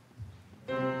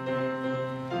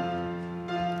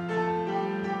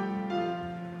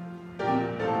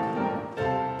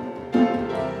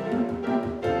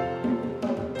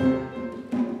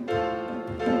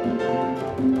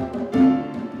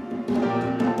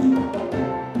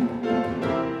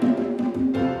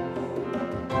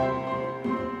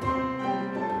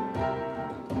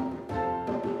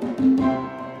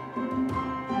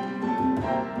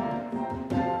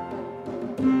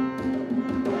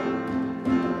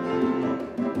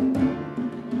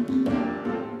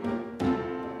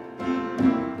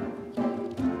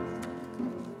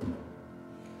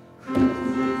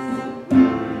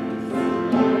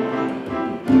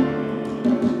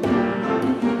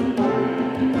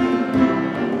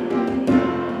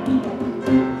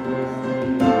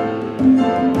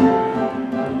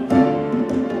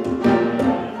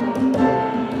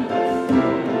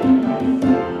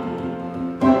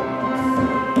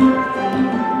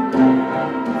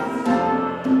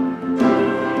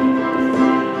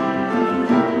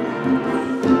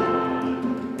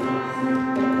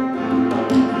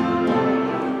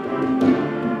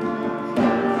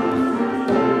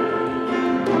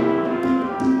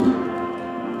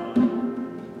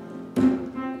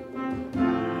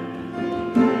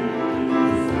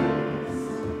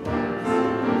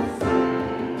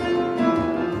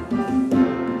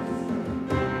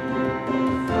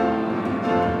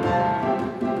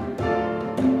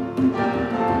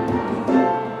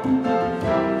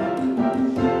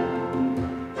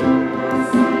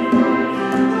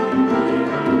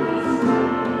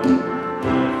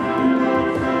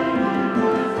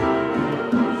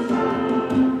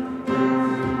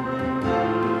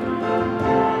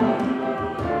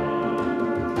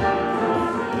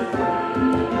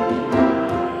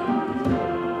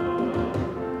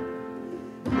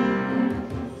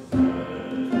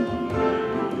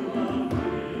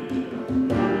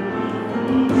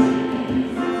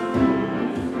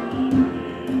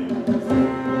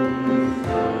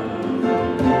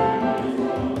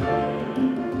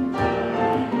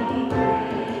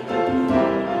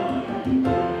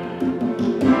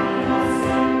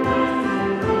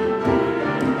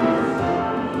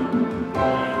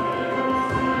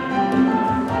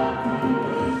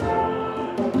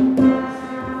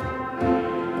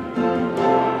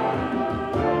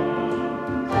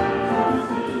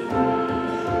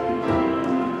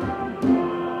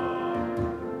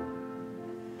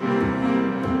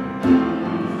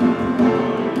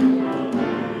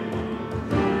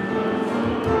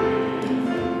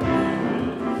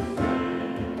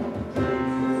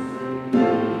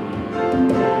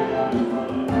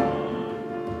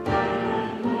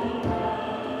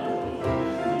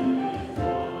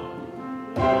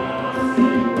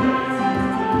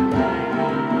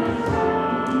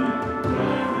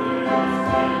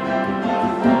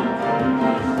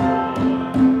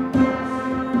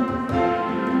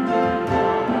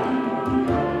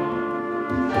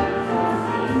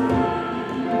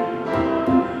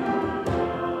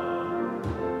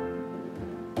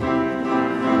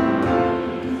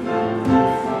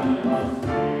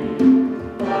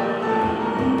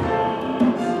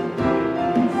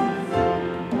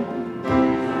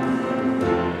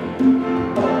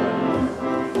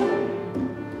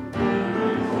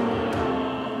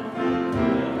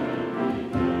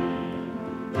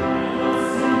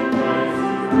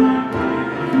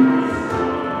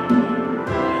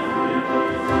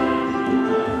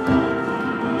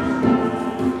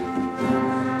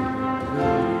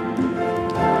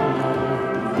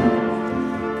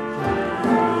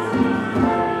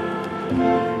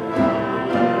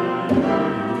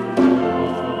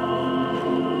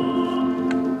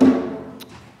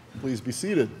 be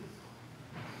seated.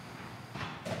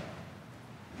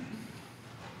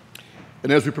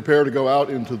 And as we prepare to go out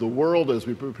into the world, as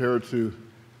we prepare to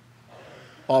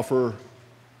offer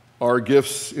our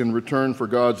gifts in return for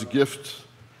God's gift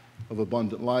of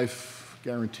abundant life,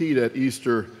 guaranteed at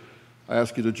Easter, I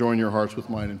ask you to join your hearts with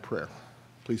mine in prayer.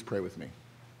 Please pray with me.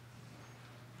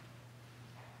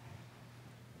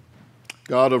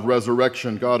 God of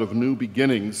resurrection, God of new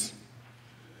beginnings,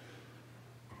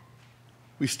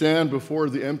 we stand before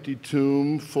the empty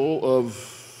tomb full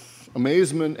of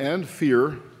amazement and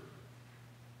fear,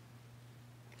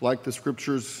 like the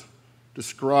scriptures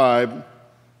describe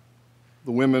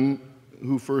the women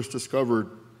who first discovered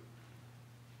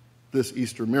this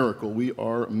Easter miracle. We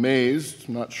are amazed,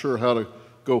 not sure how to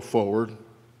go forward.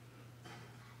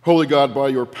 Holy God, by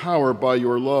your power, by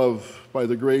your love, by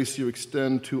the grace you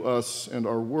extend to us and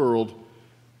our world,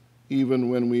 even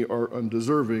when we are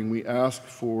undeserving, we ask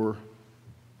for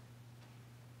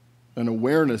an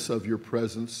awareness of your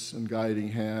presence and guiding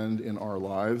hand in our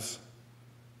lives.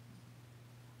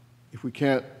 If we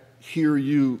can't hear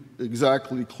you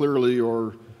exactly clearly,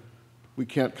 or we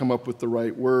can't come up with the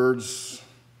right words,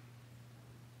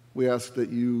 we ask that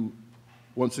you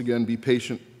once again be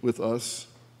patient with us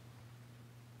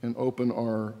and open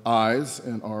our eyes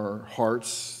and our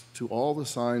hearts to all the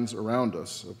signs around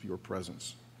us of your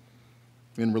presence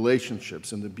in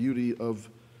relationships, in the beauty of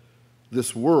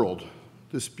this world,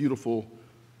 this beautiful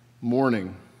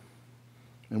morning.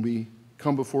 And we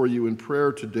come before you in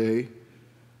prayer today,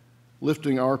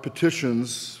 lifting our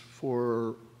petitions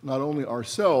for not only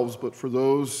ourselves, but for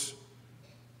those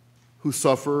who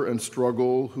suffer and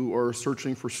struggle, who are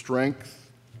searching for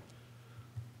strength,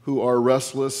 who are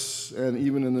restless, and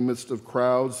even in the midst of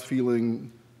crowds, feeling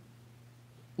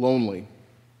lonely.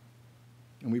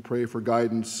 And we pray for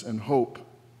guidance and hope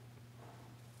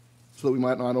so that we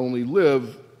might not only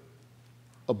live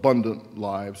abundant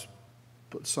lives,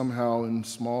 but somehow in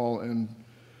small and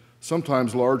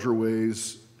sometimes larger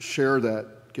ways share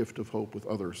that gift of hope with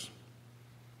others.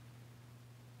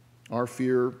 Our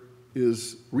fear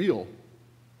is real.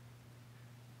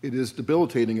 It is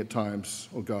debilitating at times,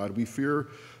 oh God. We fear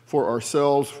for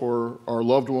ourselves, for our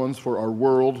loved ones, for our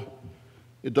world.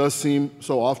 It does seem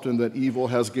so often that evil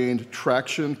has gained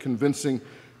traction, convincing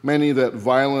many that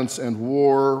violence and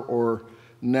war, or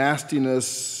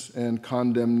nastiness and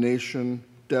condemnation,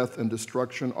 death and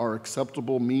destruction are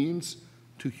acceptable means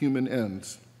to human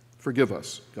ends. Forgive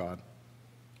us, God.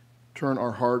 Turn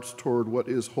our hearts toward what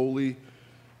is holy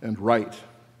and right.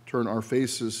 Turn our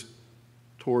faces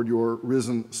toward your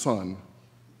risen Son,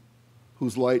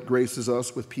 whose light graces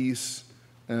us with peace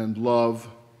and love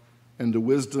and the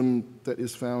wisdom that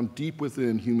is found deep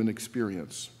within human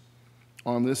experience.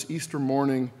 On this Easter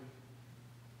morning,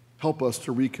 help us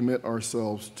to recommit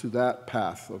ourselves to that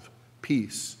path of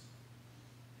peace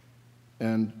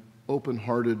and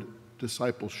open-hearted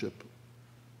discipleship.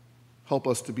 Help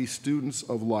us to be students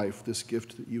of life, this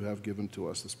gift that you have given to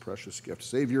us, this precious gift.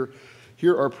 Savior,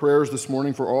 hear our prayers this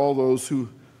morning for all those who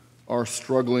are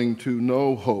struggling to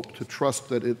know hope, to trust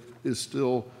that it is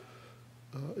still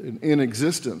in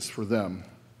existence for them.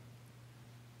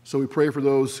 So we pray for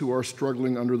those who are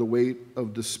struggling under the weight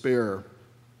of despair.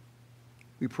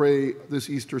 We pray this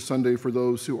Easter Sunday for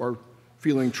those who are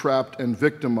feeling trapped and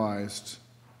victimized.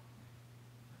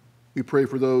 We pray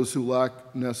for those who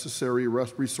lack necessary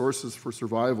resources for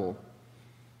survival.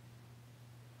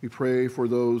 We pray for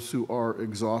those who are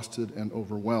exhausted and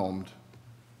overwhelmed.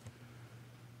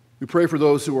 We pray for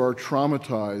those who are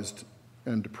traumatized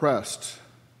and depressed.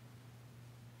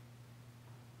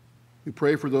 We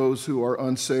pray for those who are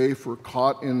unsafe or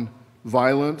caught in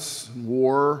violence and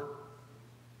war,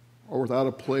 or without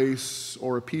a place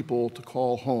or a people to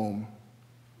call home.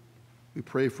 We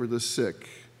pray for the sick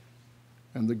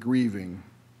and the grieving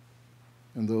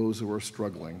and those who are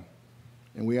struggling.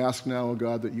 And we ask now, O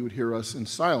God, that you would hear us in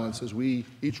silence as we,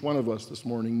 each one of us this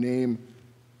morning, name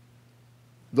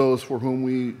those for whom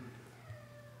we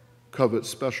covet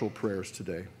special prayers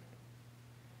today.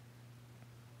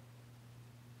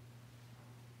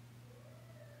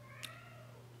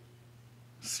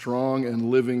 Strong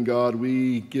and living God,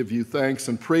 we give you thanks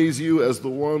and praise you as the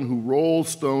one who rolls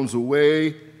stones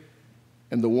away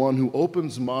and the one who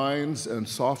opens minds and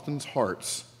softens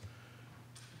hearts.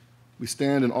 We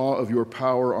stand in awe of your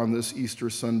power on this Easter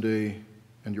Sunday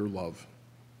and your love.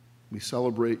 We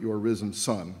celebrate your risen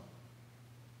Son.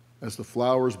 As the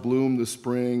flowers bloom this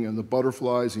spring and the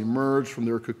butterflies emerge from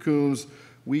their cocoons,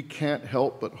 we can't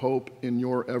help but hope in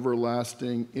your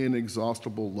everlasting,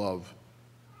 inexhaustible love,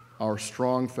 our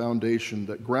strong foundation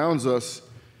that grounds us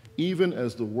even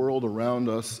as the world around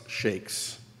us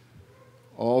shakes.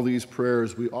 All these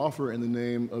prayers we offer in the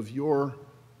name of your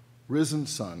risen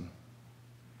Son,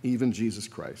 even Jesus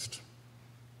Christ.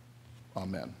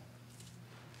 Amen.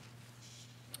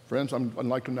 Friends, I'd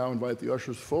like to now invite the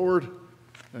ushers forward,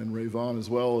 and Ray Vaughn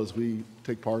as well, as we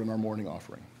take part in our morning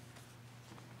offering.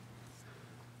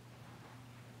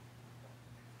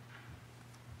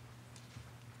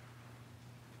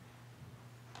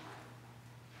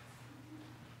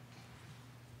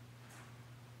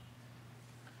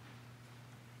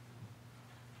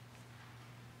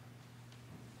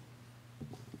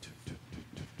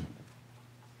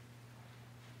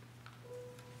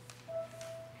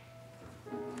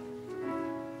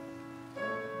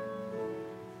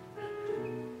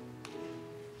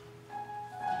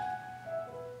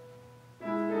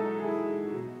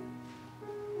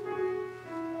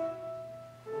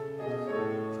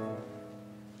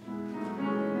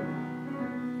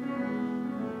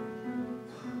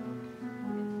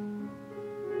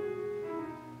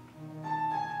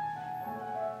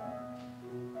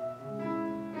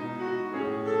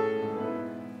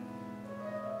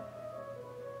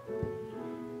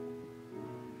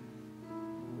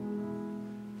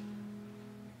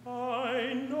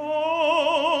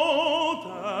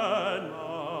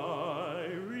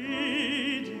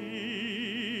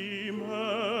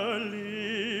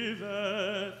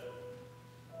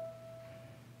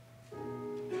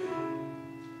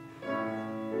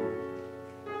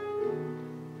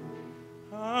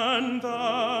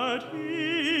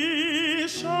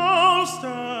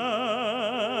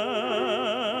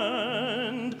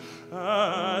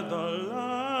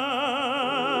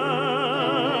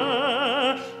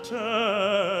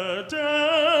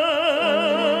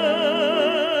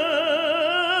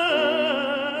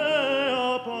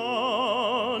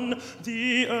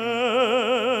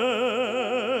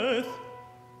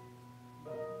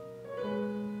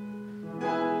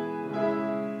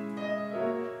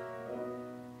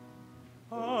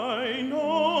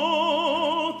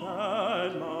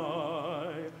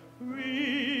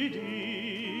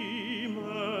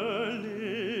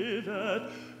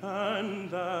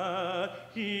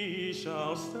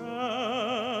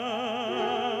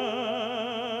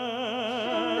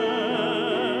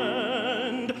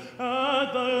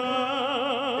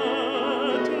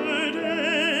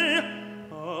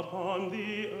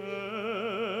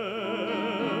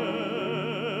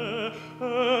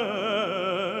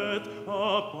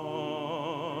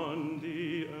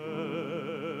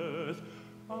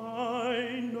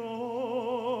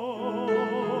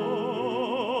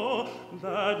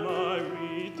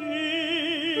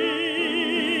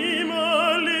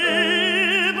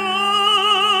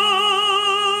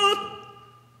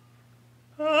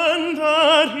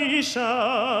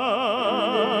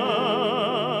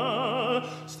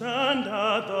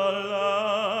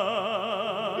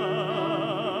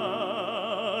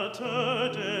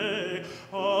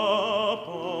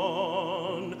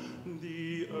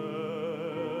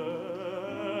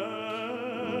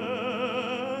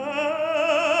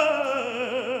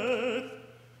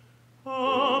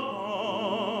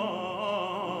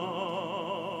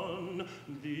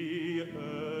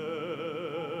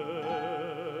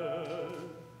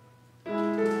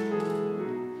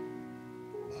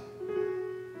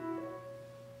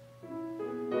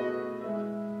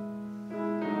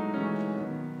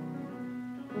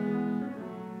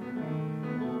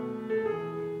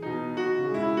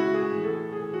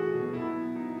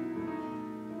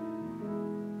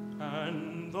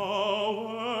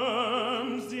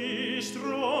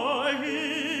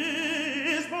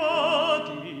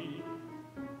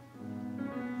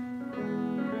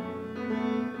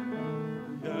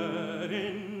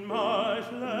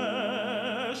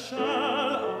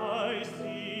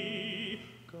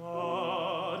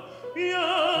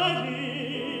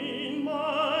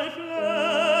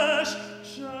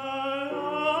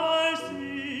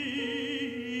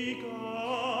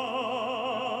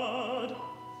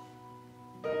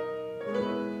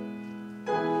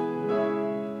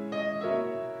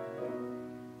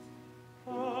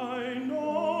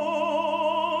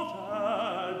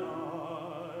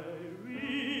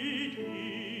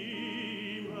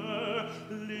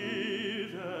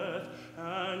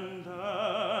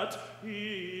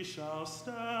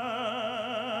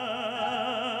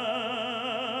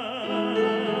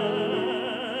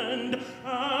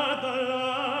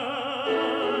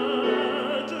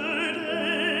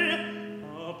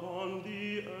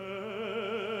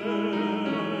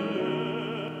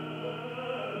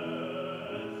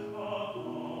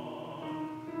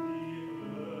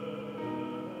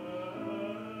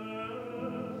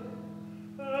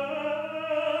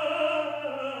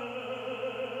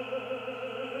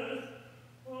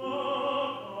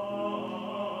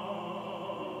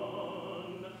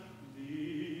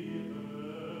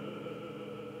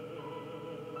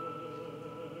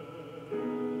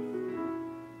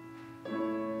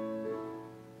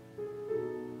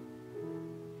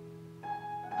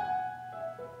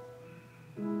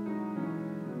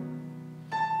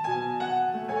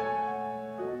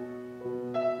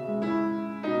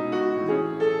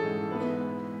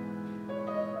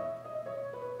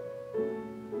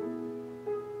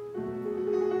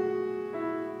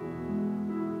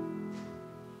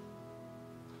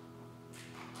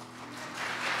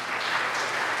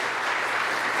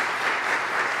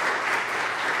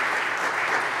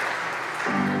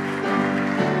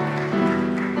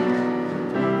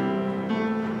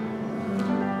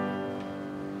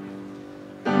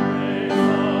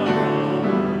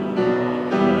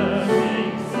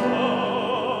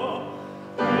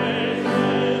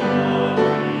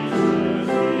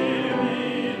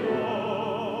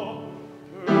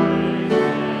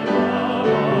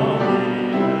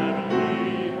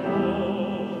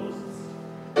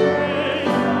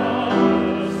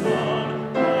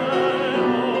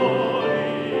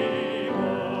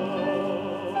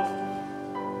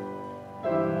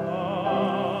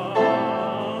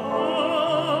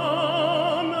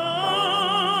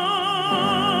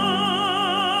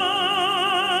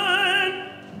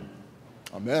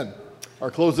 Amen.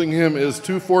 Our closing hymn is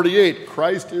 248,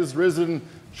 Christ is risen,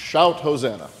 shout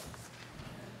Hosanna.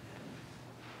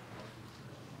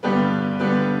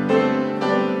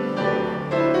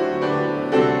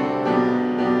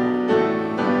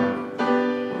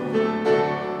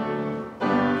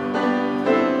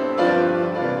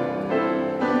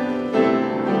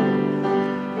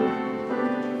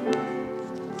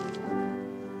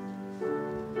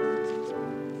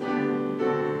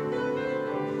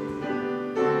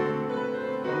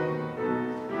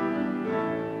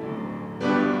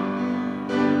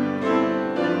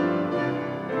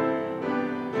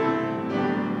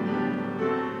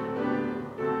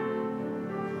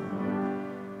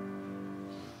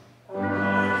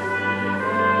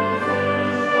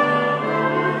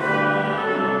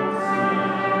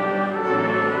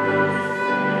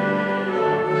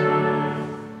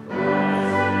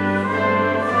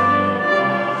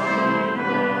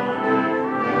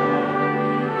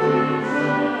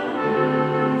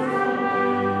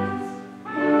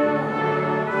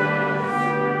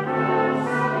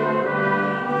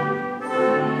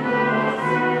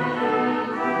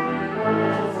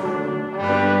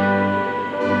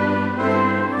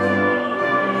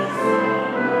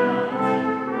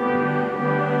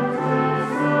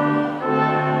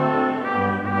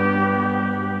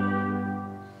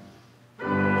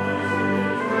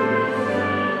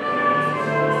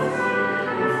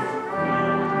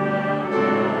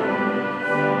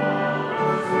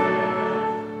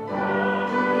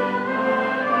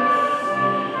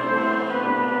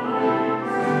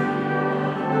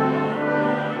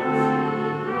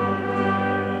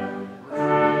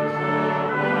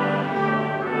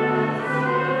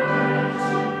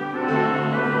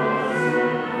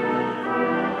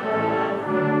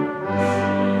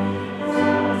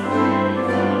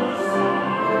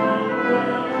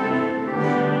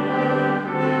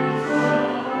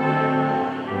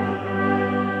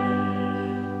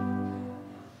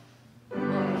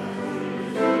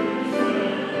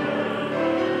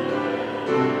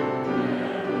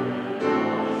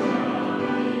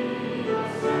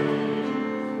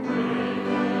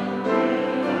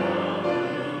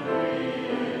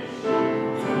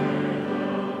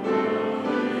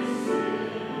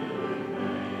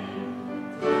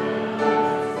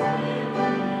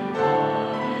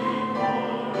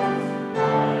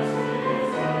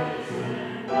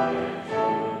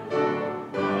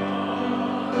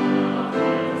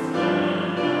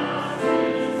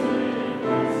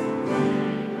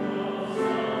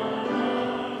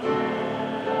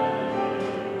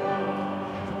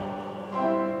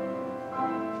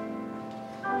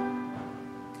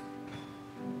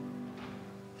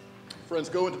 Friends,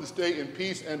 go into this day in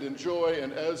peace and in joy,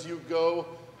 and as you go,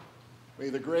 may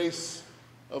the grace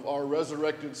of our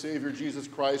resurrected Savior Jesus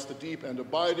Christ, the deep and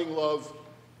abiding love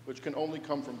which can only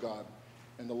come from God,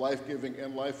 and the life-giving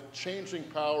and life-changing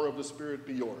power of the Spirit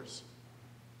be yours.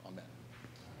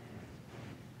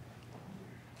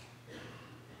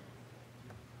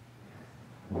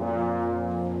 Amen.